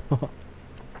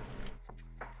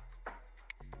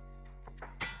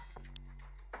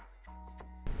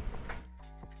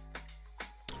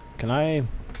 Can I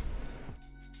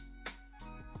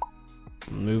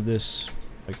move this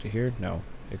like to here? No,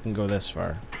 it can go this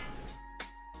far.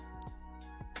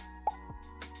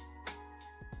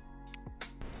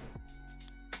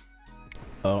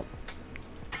 Oh,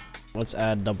 let's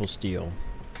add double steel.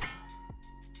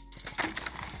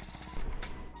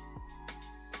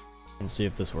 Let's see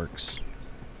if this works.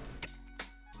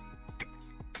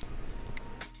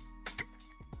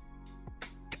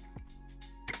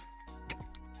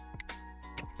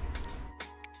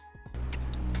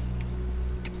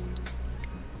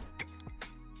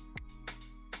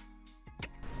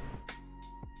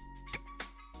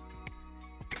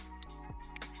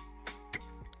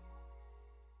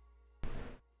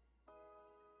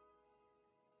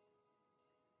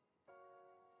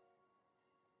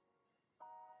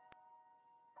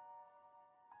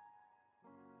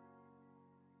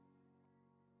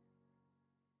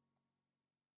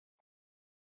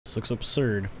 This looks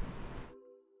absurd,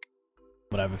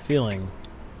 but I have a feeling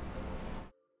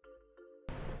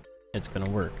it's gonna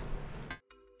work.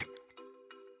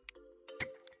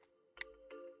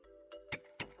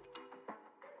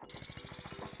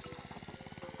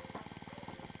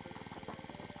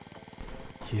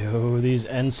 Yo, these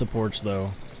end supports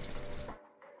though.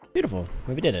 Beautiful,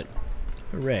 we did it.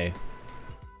 Hooray.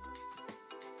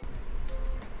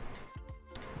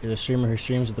 You're the streamer who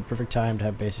streams at the perfect time to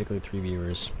have basically 3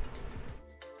 viewers.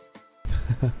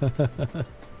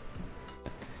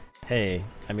 Hey,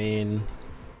 I mean...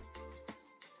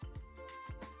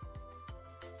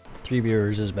 3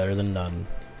 viewers is better than none.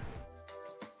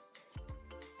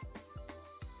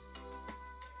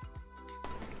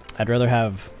 I'd rather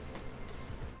have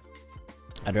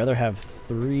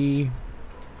 3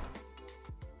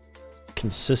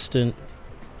 consistent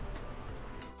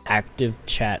active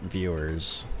chat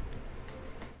viewers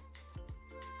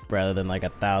rather than like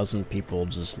 1,000 people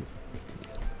just,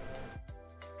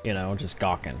 you know, just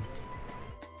gawking.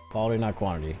 Quality, not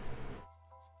quantity.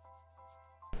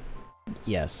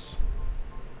 Yes.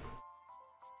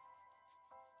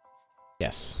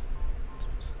 Yes.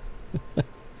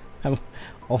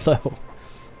 Although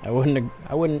I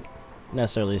wouldn't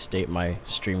necessarily state my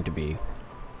stream to be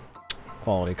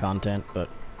quality content, but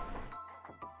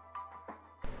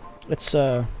it's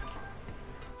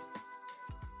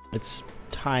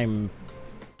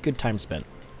good time spent,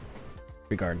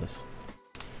 regardless.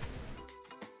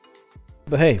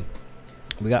 But hey,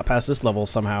 we got past this level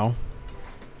somehow.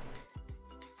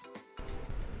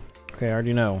 Okay, I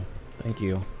already know. Thank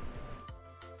you.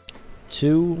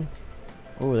 2.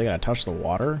 Oh, they gotta touch the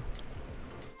water?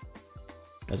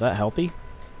 Is that healthy?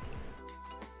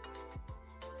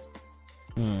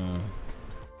 Hmm.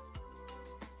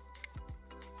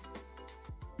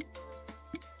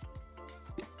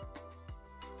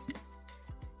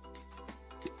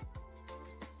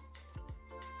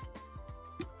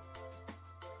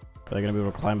 Are they gonna be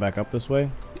able to climb back up this way?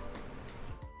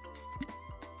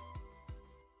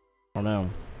 Oh no.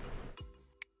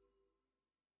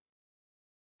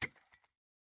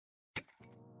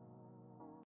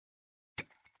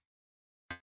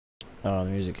 Oh, the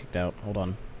music kicked out. Hold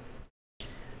on.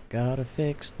 Gotta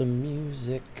fix the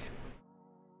music.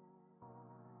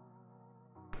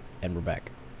 And we're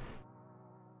back.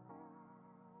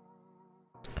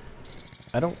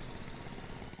 I don't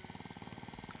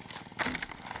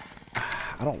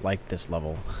like this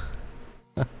level.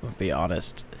 I'll be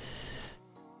honest.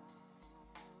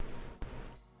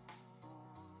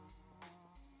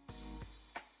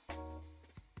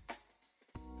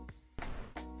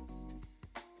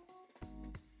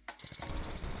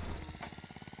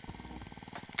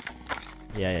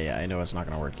 Yeah, I know it's not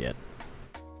gonna work yet.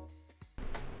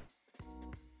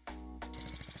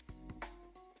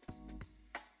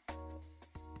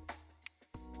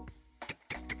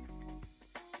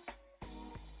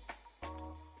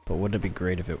 But wouldn't it be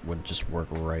great if it would just work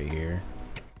right here?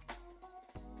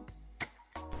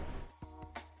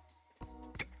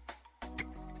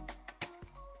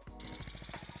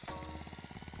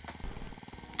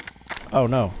 Oh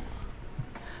no.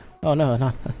 Oh no,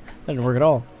 that didn't work at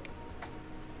all.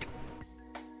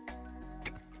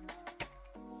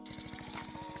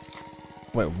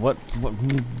 Wait, what?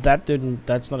 That didn't...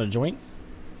 That's not a joint?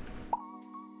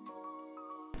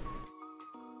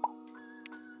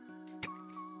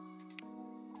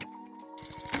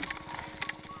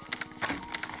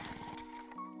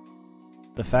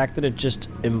 The fact that it just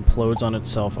implodes on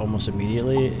itself almost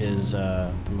immediately is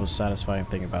the most satisfying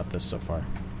thing about this so far.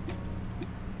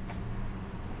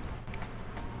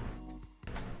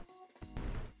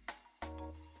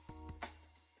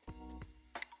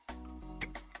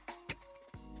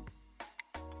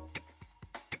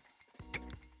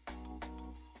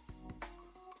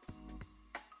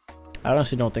 I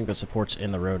honestly don't think the supports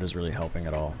in the road is really helping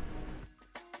at all.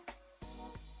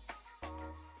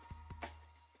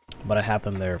 But I have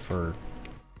them there for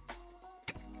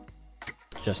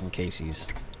just in cases.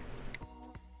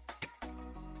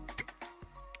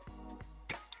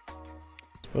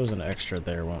 Suppose an extra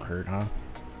there won't hurt, huh?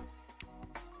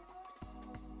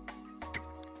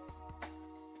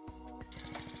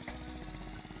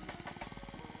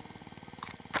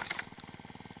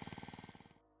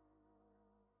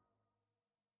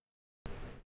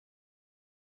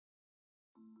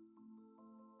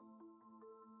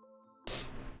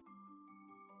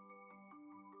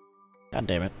 God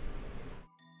damn it.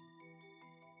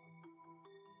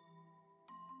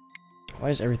 Why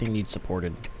does everything need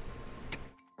supported?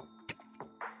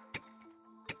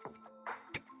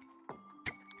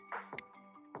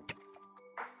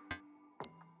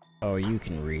 Oh, you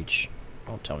can reach.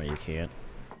 Don't tell me you can't.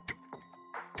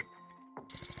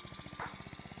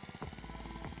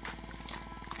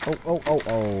 Oh,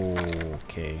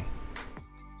 okay.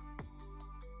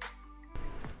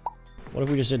 What if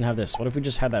we just didn't have this? What if we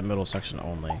just had that middle section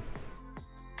only?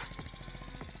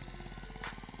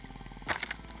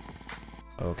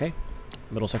 Okay.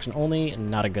 Middle section only,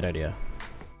 not a good idea.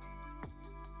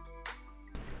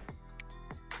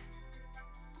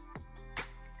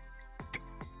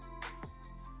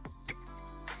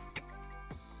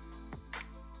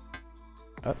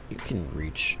 Oh, you can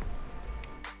reach.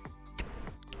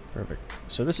 Perfect.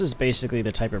 So this is basically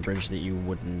the type of bridge that you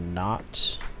would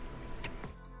not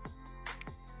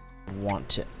want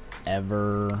to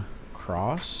ever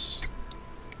cross,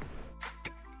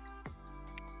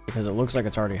 because it looks like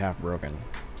it's already half broken.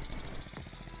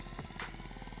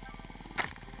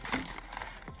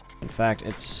 In fact,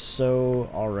 it's so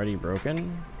already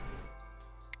broken.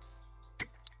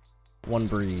 One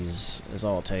breeze is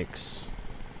all it takes.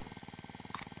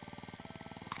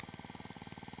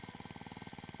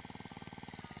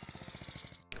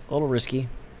 A little risky.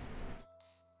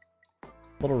 A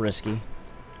little risky.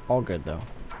 All good, though.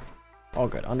 All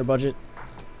good. Under budget.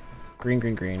 Green,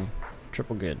 green, green.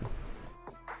 Triple good.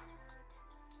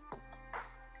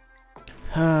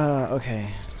 Okay.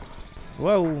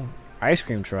 Whoa. Ice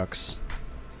cream trucks.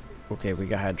 Okay, we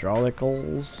got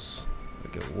hydraulicals.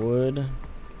 We get wood.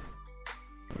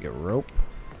 We get rope.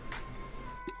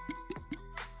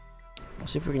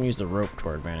 Let's see if we can use the rope to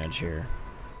our advantage here.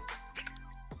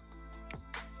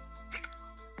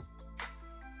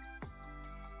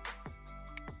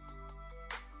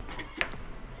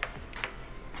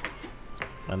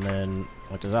 And then,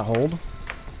 what does that hold?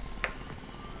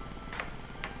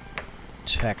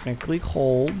 Technically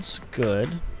holds.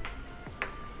 Good.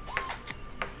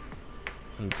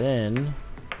 And then,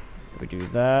 we do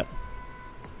that.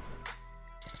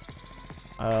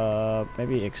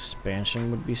 Maybe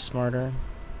expansion would be smarter.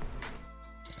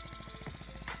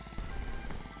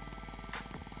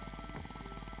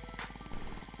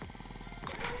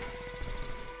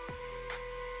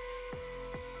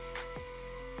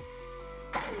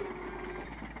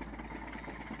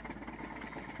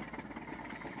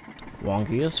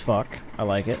 Wonky as fuck. I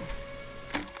like it.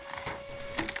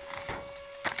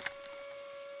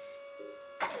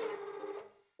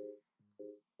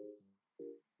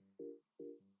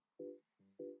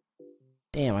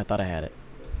 Damn, I thought I had it.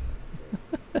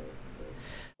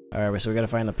 Alright, so we gotta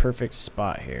find the perfect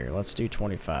spot here. Let's do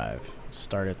 25.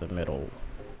 Start at the middle.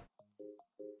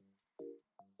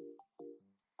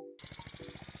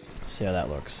 See how that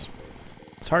looks.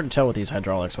 It's hard to tell with these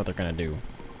hydraulics what they're gonna do.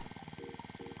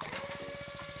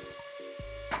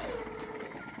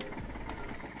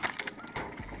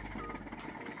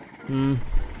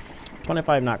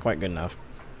 25, not quite good enough.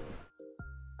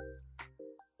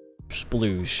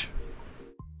 Sploosh.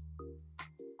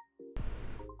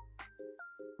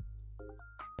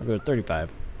 I'll go to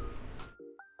 35.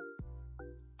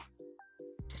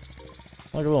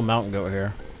 Like a little mountain goat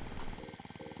here.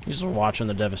 He's just watching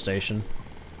the devastation.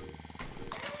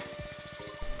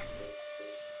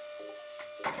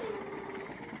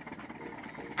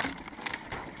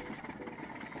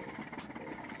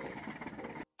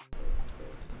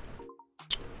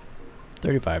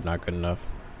 $35, not good enough.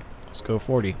 Let's go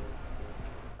 40.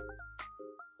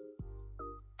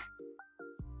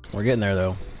 We're getting there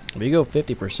though. If you go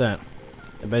 50%,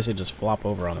 they basically just flop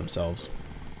over on themselves.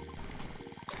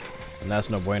 And that's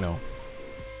no bueno.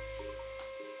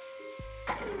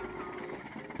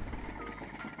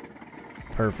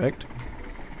 Perfect.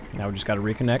 Now we just gotta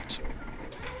reconnect.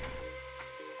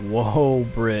 Whoa,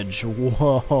 bridge.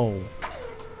 Whoa.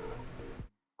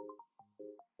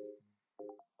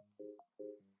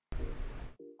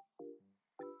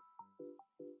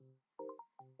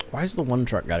 Why's the one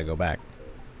truck gotta go back?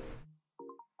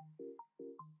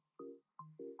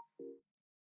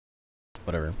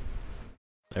 Whatever.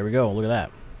 There we go, look at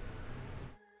that.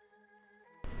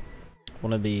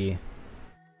 One of the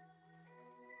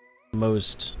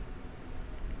most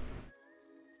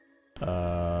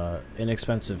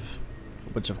inexpensive,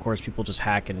 which of course people just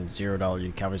hack and $0.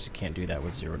 You obviously can't do that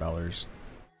with $0.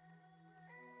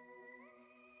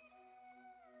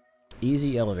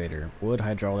 Easy elevator, wood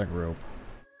hydraulic rope.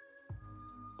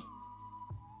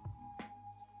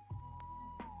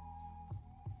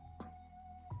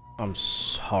 I'm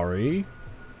sorry.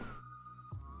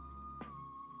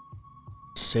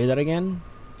 Say that again?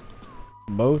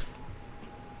 Both?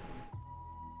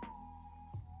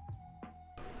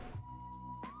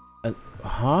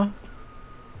 Huh?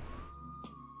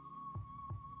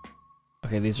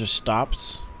 Okay, these are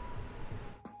stops.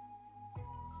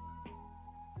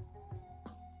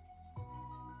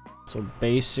 So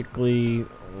basically,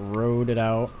 road it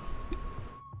out.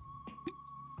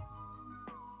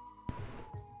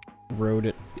 Road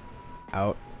it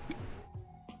out.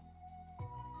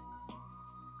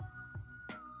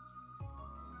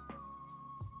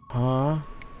 Huh?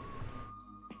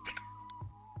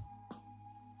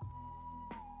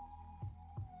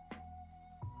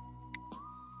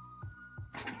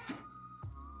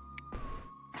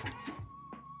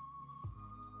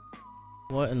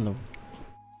 What in the...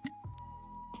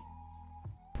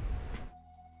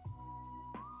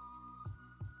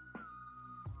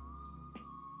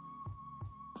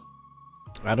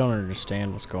 I don't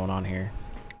understand what's going on here.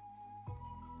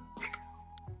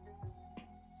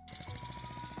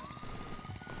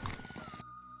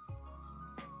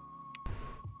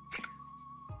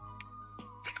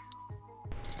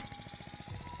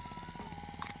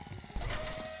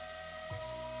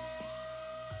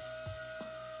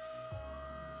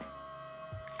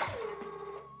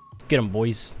 Get 'em,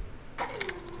 boys.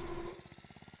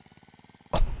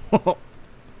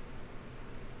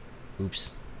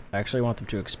 Oops. I actually want them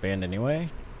to expand anyway.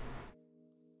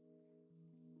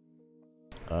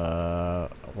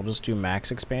 We'll just do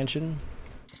max expansion.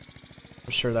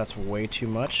 I'm sure that's way too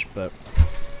much, but...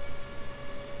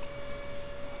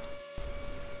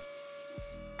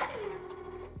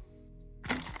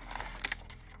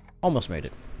 Almost made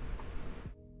it.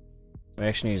 I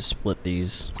actually need to split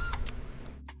these.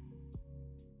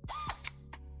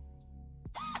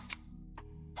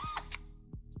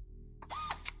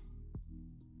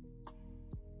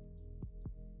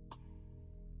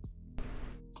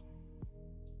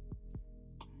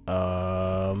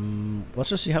 Let's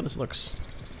just see how this looks.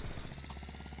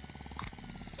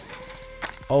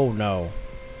 Oh no.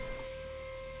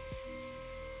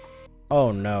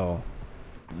 Oh no.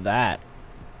 That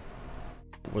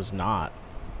was not.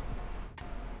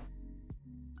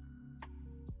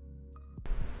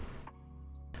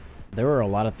 There were a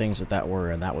lot of things that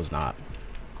were, and that was not.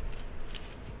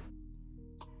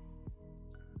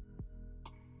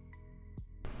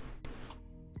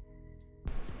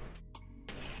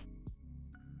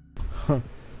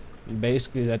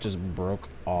 Basically, that just broke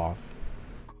off.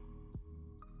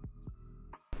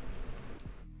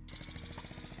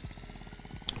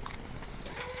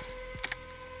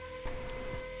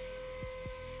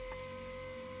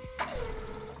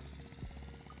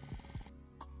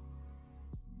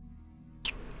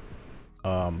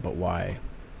 But why?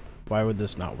 Why would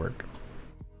this not work?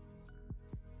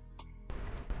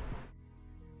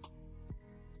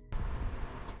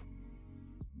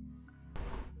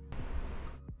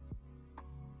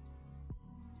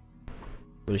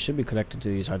 But it should be connected to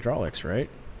these hydraulics, right?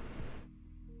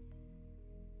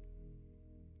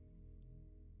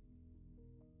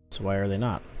 So why are they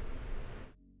not?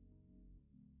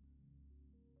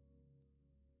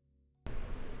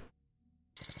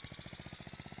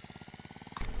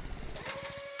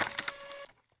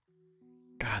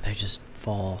 God, they just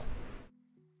fall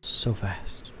so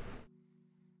fast.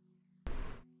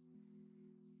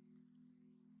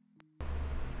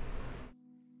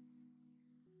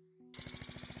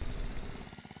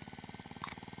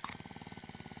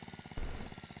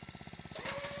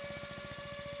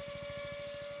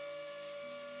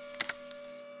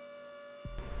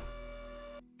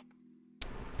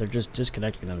 They're just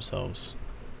disconnecting themselves.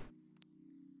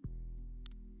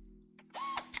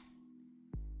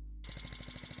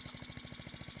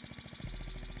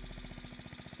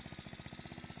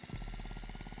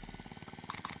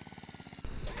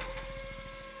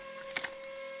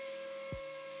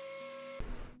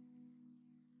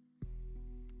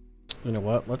 You know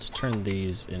what? Let's turn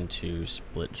these into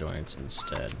split joints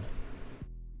instead.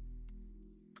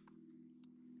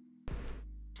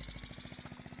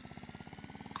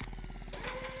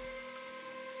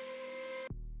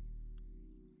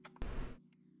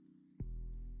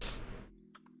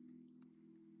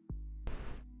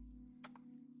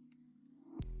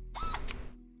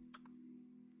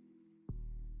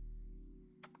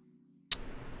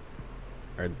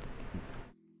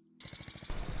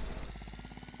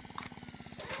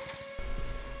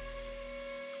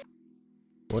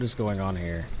 What is going on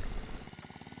here?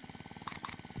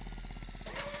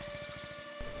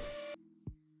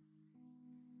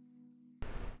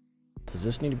 Does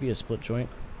this need to be a split joint?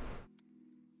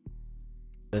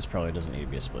 This probably doesn't need to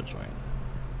be a split joint.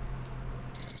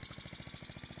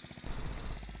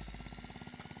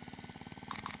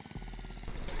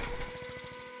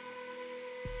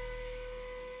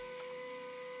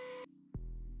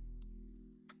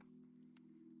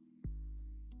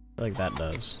 I feel like that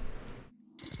does.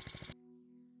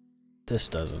 This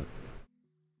doesn't.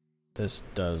 This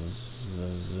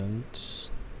doesn't.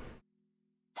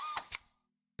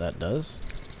 That does?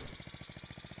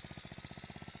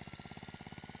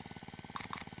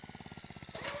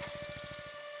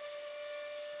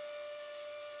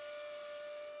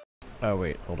 Oh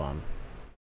wait, hold on.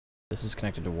 This is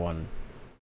connected to one.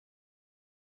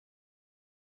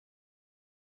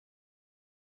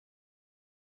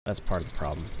 That's part of the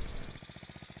problem.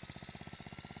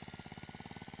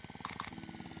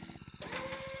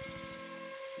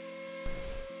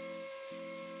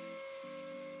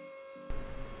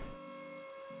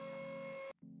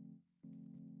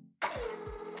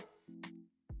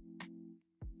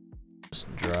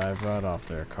 Just drive right off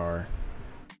there, car.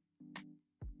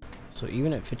 So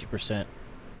even at 50%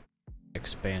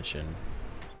 expansion,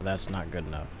 that's not good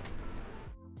enough.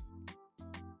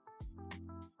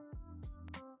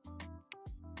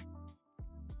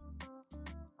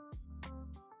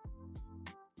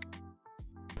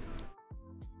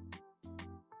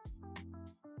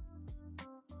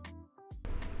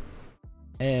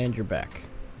 And you're back.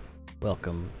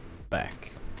 Welcome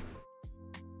back.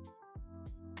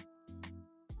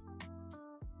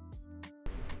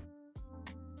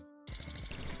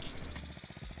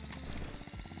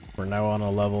 We're now on a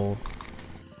level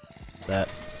that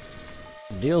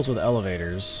deals with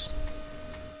elevators.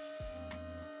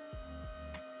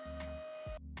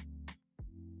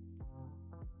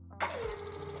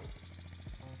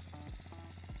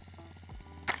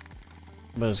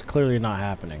 But it's clearly not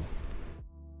happening.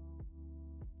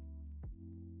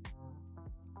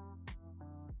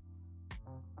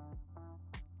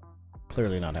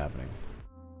 Clearly not happening.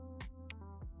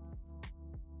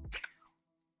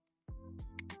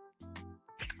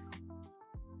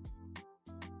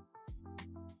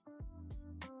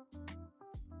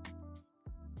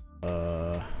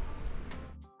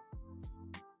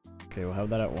 Okay, we'll have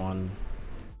that at 1.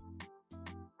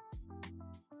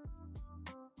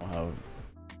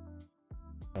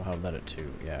 We'll have that at 2.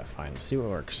 Yeah, fine. See what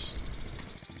works.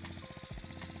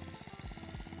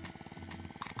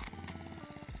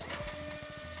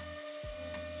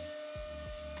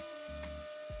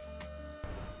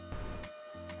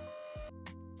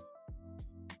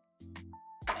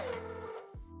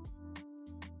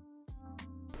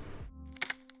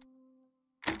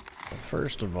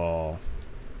 First of all,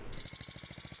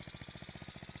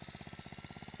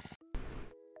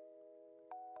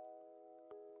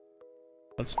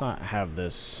 let's not have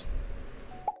this.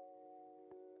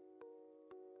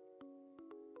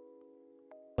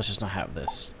 Let's just not have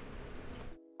this.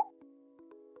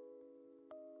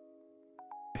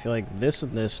 I feel like this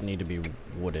and this need to be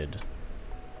wooded.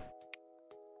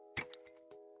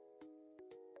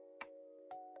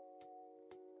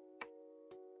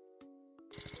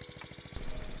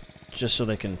 Just so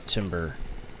they can timber.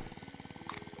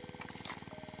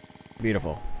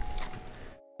 Beautiful.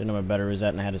 Didn't know my battery was at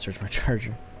and I had to search my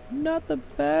charger. Not the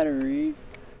battery.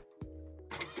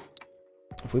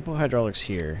 If we put hydraulics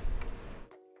here.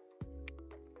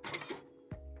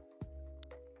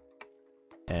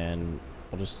 And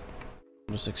we'll just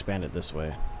expand it this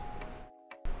way.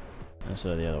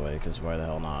 Instead of the other way, because why the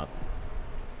hell not?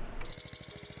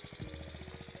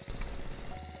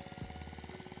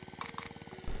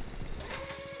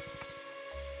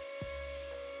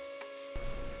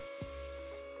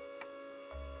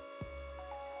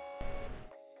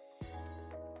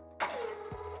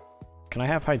 Can I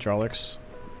have hydraulics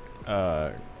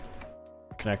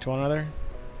connect to one another?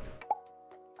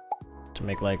 To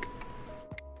make like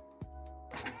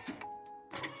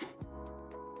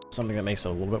something that makes a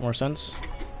little bit more sense?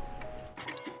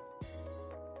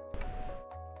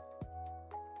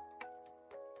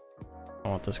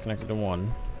 want this connected to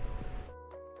 1.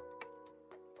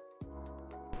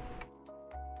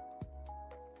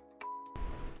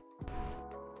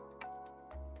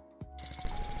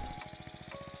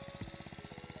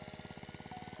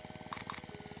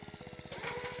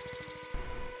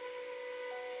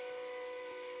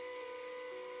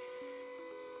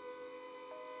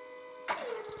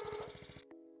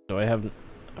 Do I have...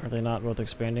 Are they not both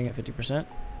expanding at 50%?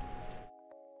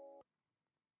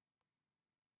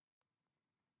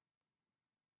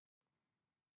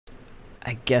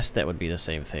 I guess that would be the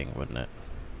same thing, wouldn't it?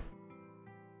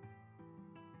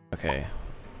 Okay.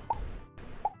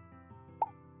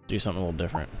 Do something a little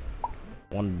different.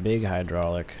 One big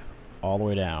hydraulic all the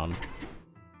way down.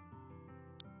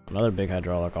 Another big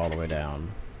hydraulic all the way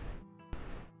down.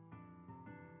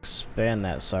 Expand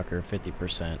that sucker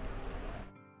 50%.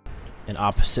 In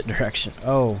opposite direction.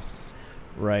 Oh,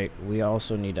 right. We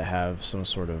also need to have some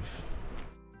sort of...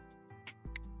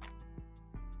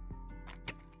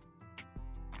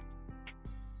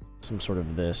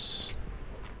 this.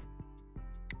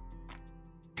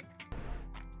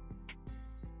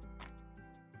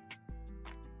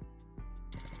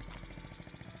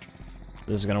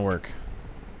 This is gonna work.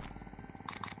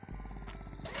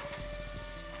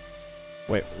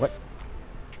 Wait, what?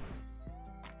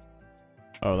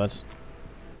 Oh, that's...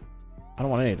 I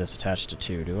don't want any of this attached to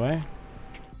 2, do I?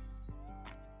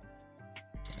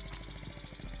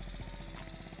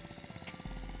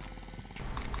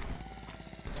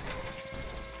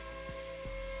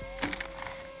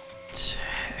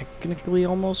 Technically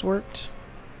almost worked.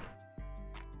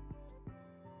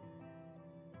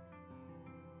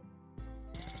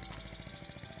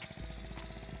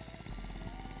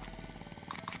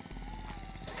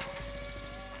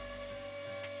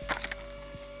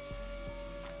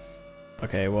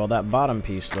 Okay, well that bottom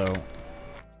piece though.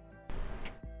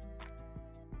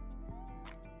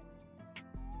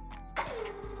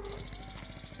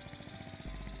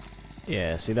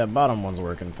 Yeah, see that bottom one's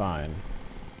working fine.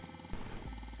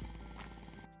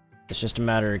 It's just a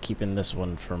matter of keeping this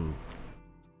one from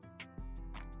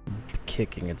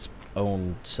kicking its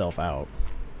own self out.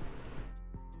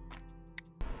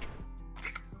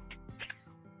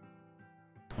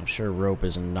 I'm sure rope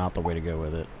is not the way to go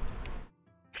with it.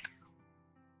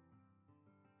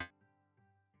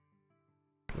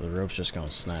 The rope's just gonna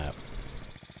snap.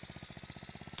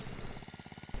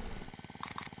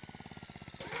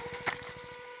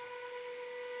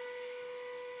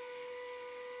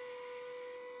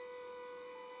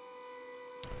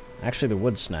 Actually, the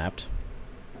wood snapped.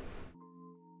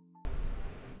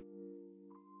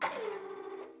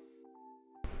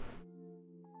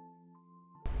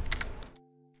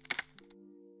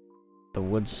 The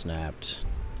wood snapped.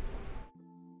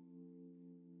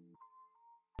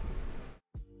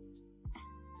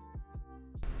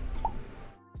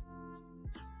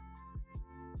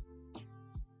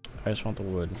 I just want the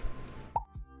wood.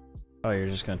 Oh, you're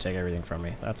just gonna take everything from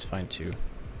me. That's fine too.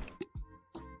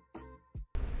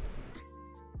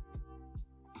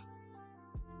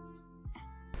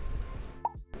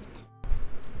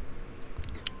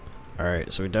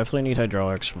 Alright, so we definitely need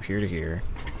hydraulics from here to here.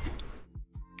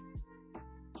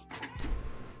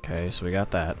 Okay, so we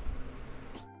got that.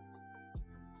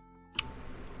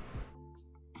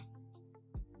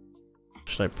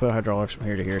 Should I put hydraulics from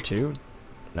here to here too?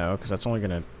 No, because that's only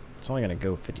gonna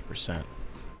go 50%.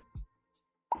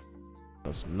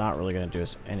 That's not really gonna do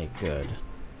us any good.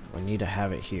 We need to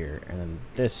have it here, and then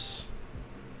this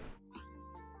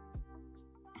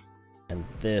and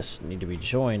this need to be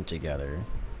joined together.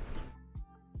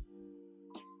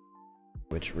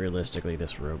 Which realistically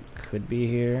this rope could be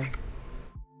here.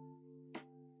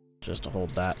 Just to hold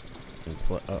that in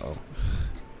place. Uh-oh.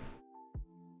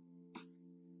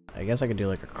 I guess I could do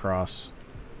like a cross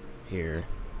here.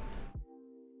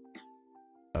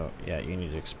 Oh, yeah, you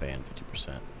need to expand 50%.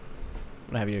 I'm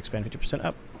gonna have you expand 50%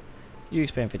 up. You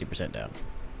expand 50% down.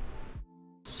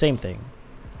 Same thing.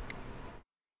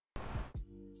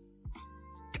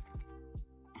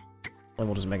 Then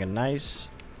we'll just make a nice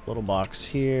little box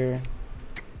here.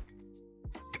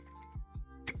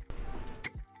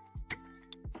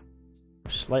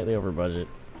 Slightly over budget.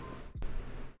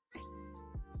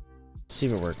 See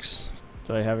if it works.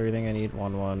 Do I have everything I need?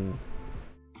 1, 1,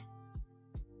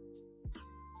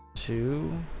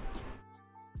 2,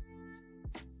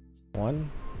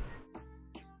 1.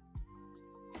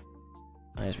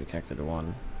 I need to be connected to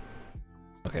 1.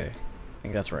 Okay, I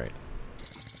think that's right.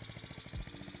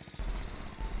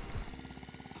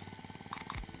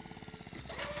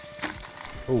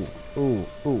 Ooh, ooh,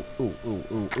 ooh, ooh, ooh,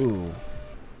 ooh, ooh.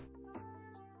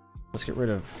 Let's get rid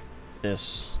of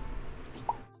this.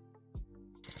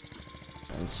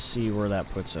 Let's see where that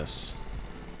puts us.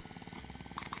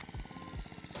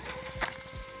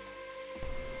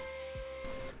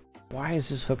 Why is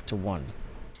this hooked to 1?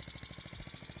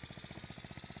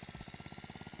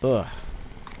 Ugh.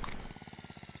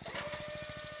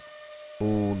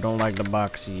 Ooh, don't like the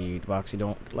boxy. The boxy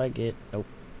don't like it. Nope.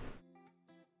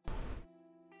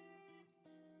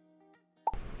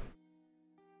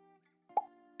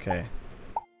 Okay.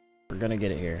 We're gonna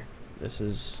get it here. This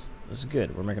is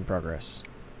good. We're making progress.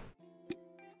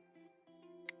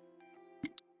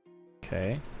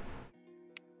 Okay.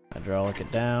 Hydraulic it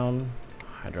down.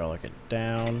 Hydraulic it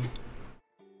down.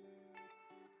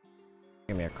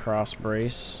 Give me a cross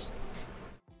brace.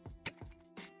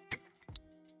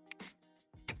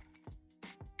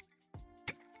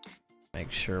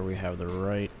 Make sure we have the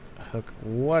right hook.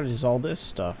 What is all this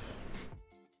stuff?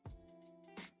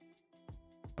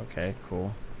 Okay,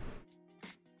 cool.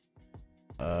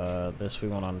 This we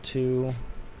want on 2.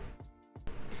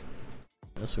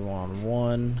 This we want on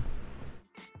 1.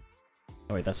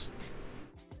 Oh wait, that's...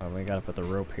 Oh, we gotta put the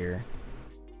rope here.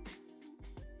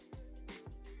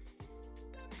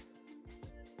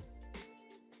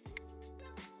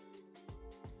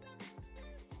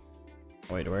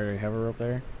 Wait, do I already have a rope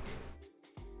there?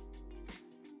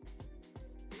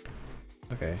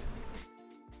 Okay.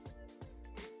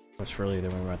 What's really,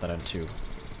 then we want that on 2.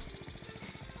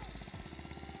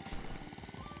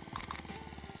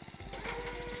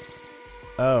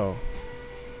 Oh.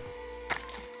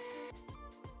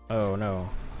 Oh no.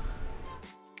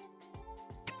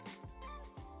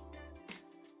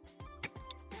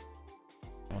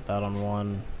 Want that on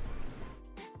 1.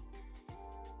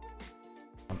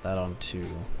 Want that on 2.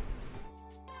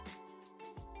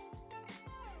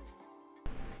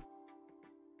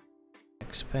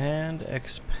 Expand,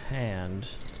 expand.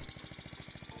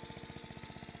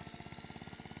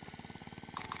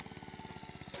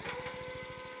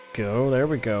 Go, there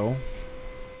we go.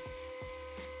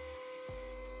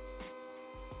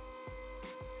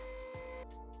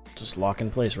 Just lock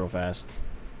in place real fast.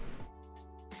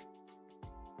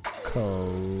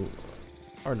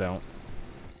 Or don't.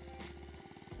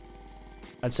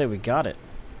 I'd say we got it.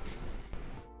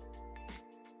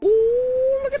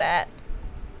 Ooh, look at that!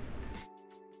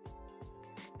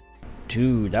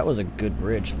 Dude, that was a good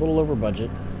bridge. A little over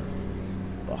budget,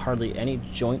 but hardly any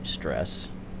joint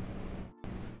stress.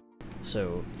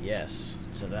 So, yes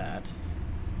to that.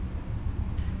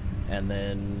 And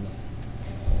then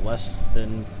less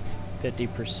than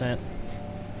 50%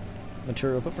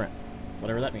 material footprint,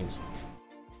 whatever that means.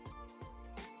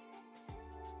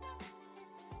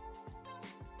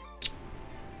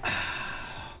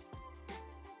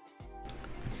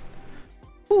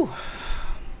 Whew.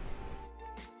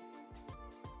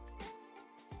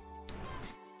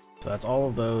 So that's all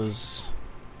of those.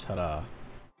 Ta-da.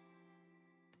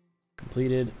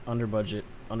 Completed, under budget,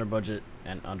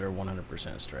 and under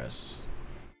 100% stress.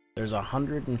 There's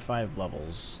 105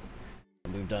 levels,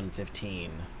 and we've done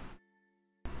 15.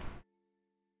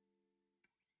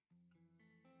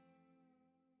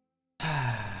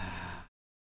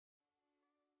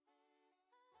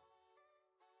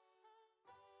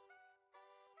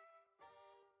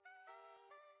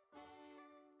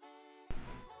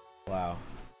 Wow.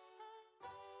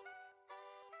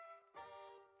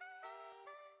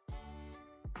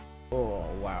 Oh,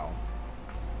 wow.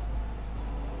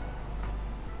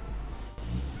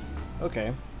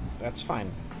 Okay, that's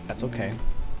fine. That's okay.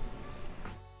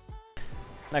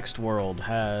 Next world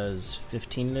has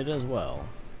 15 in it as well.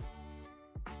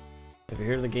 Have you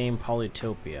heard of the game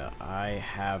Polytopia? I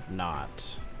have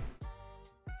not.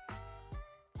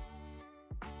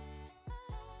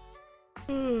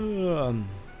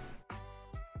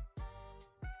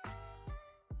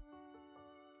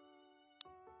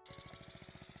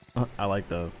 I like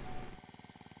the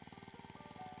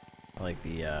like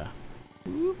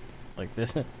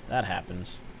this. That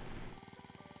happens.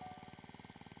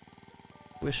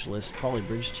 Wishlist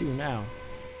Polybridge 2 now.